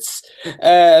forwards.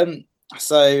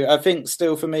 So I think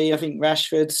still for me, I think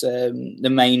Rashford's the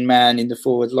main man in the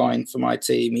forward line for my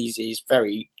team. He's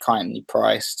very kindly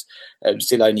priced,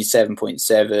 still only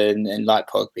 7.7, and like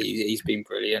Pogba, he's been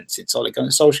brilliant since Ole Gunnar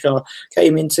Solskjaer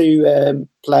came into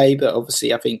play. But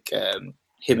obviously, I think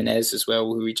Jimenez as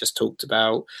well, who we just talked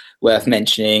about, worth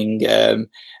mentioning. And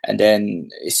then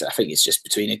I think it's just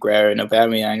between Aguero and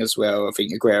Aubameyang as well. I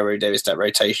think Aguero, there is that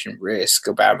rotation risk.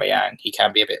 Aubameyang, he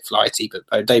can be a bit flighty,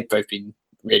 but they've both been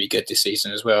really good this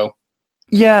season as well.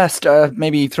 Yes,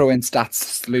 maybe throw in stats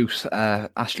sleuth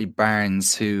Ashley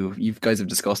Barnes, who you guys have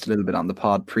discussed a little bit on the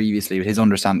pod previously. But his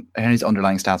underlying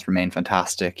stats remain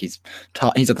fantastic. He's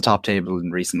at the top table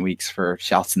in recent weeks for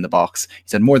shots in the box.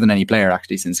 He's had more than any player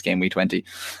actually since game week 20,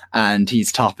 and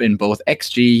he's top in both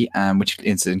XG, which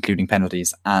is including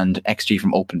penalties, and XG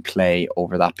from open play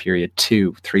over that period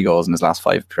too. 3 goals in his last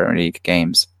 5 Premier League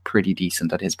games. Pretty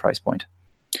decent at his price point.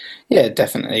 Yeah,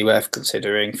 definitely worth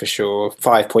considering for sure.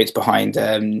 5 points behind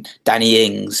Danny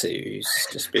Ings, who's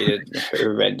just been a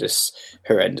horrendous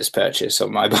purchase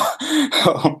on my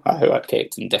who I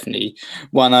picked, and definitely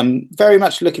one I'm very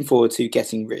much looking forward to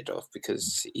getting rid of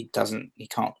because he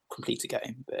can't complete a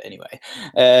game. But anyway,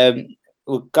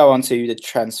 we'll go on to the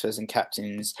transfers and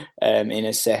captains in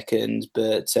a second.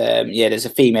 But there's a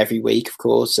theme every week, of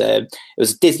course. It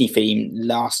was a Disney theme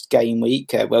last game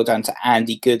week. Well done to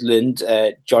Andy Goodland,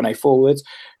 Jono Forward,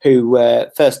 who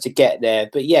were first to get there.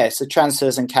 But so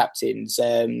transfers and captains.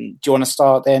 Do you want to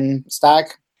start then, Stag?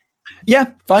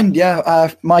 Yeah, fine.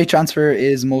 Yeah, my transfer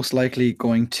is most likely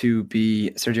going to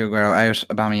be Sergio Aguero out,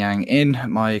 Aubameyang in.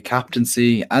 My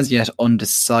captaincy, as yet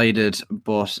undecided,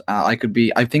 but I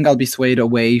think I'll be swayed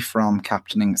away from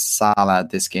captaining Salah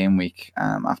this game week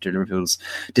after Liverpool's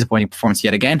disappointing performance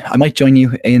yet again. I might join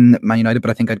you in Man United,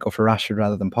 but I think I'd go for Rashford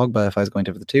rather than Pogba if I was going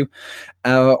to have the two.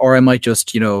 Or I might just,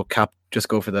 just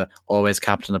go for the always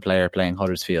captain a player playing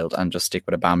Huddersfield and just stick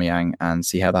with Aubameyang and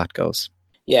see how that goes.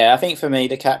 Yeah, I think for me,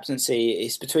 the captaincy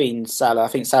is between Salah. I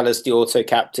think Salah's the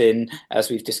auto-captain. As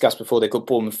we've discussed before, they've got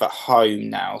Bournemouth at home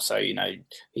now. So,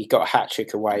 he got a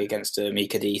hat-trick away against them. He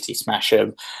could easily smash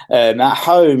them. At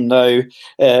home, though,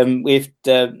 with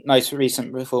the most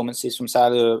recent performances from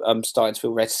Salah, I'm starting to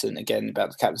feel reticent again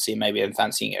about the captaincy. Maybe I'm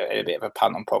fancying a bit of a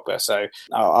punt on Pogba. So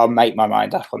I'll make my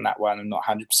mind up on that one. I'm not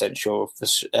 100% sure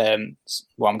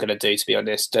what I'm going to do, to be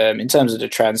honest. In terms of the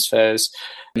transfers,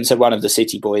 so one of the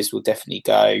City boys will definitely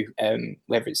go.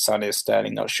 Whether it's Son or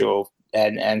Sterling, not sure.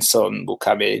 And Son will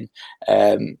come in.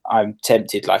 I'm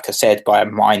tempted, like I said, by a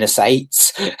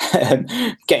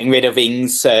 -8. Getting rid of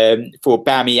Ings for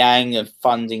Aubameyang and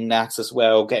funding that as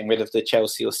well. Getting rid of the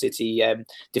Chelsea or City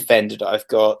defender that I've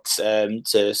got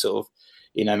to sort of,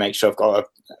 make sure I've got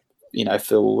a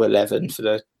full 11 for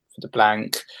the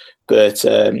blank. But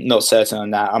not certain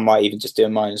on that. I might even just do a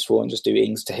 -4 and just do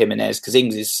Ings to Jimenez because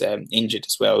Ings is injured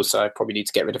as well, so I probably need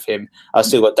to get rid of him. I've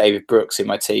still got David Brooks in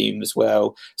my team as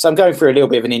well. So I'm going through a little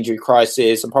bit of an injury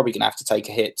crisis. I'm probably going to have to take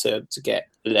a hit to get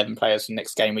 11 players for the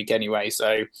next game week anyway.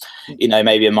 So,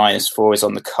 maybe a -4 is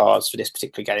on the cards for this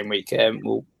particular game week.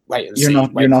 We'll wait and see.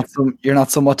 You're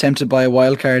not somewhat tempted by a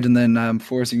wild card and then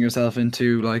forcing yourself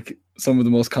into like some of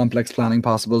the most complex planning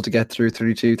possible to get through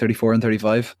 32, 34 and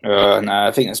 35? No,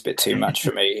 I think that's a bit too much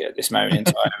for me at this moment in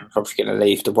time. I'm probably going to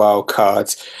leave the wild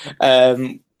cards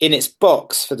in its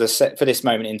box for this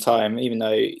moment in time, even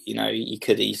though, you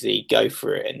could easily go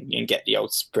for it and get the old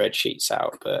spreadsheets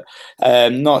out, but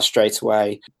not straight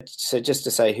away. So just to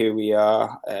say who we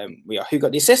are Who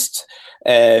Got the Assist.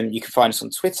 You can find us on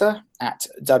Twitter at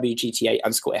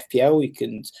WGTA_FPL. You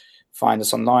can find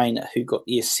us online at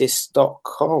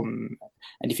whogottheassist.com.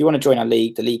 And if you want to join our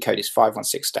league, the league code is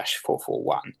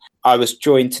 516-441. I was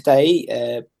joined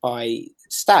today by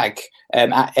Stag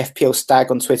at FPL Stag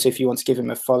on Twitter. If you want to give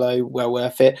him a follow, well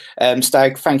worth it.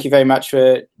 Stag, thank you very much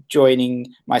for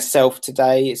joining myself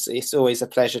today. It's always a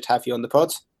pleasure to have you on the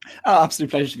pod. Oh,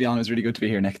 absolute pleasure to be on. It was really good to be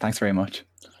here, Nick. Thanks very much.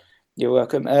 You're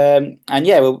welcome.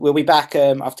 We'll be back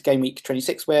after game week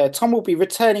 26, where Tom will be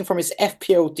returning from his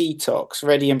FPL detox,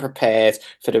 ready and prepared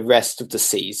for the rest of the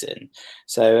season.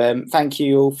 So thank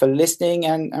you all for listening,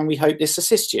 and we hope this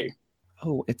assists you.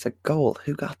 Oh, it's a goal.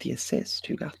 Who got the assist?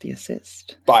 Bye.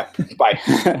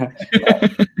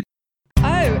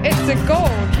 Oh, it's a goal.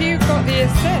 Who got the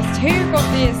assist?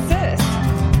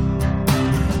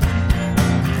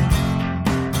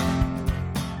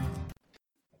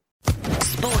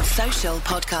 Sports Social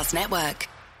Podcast Network.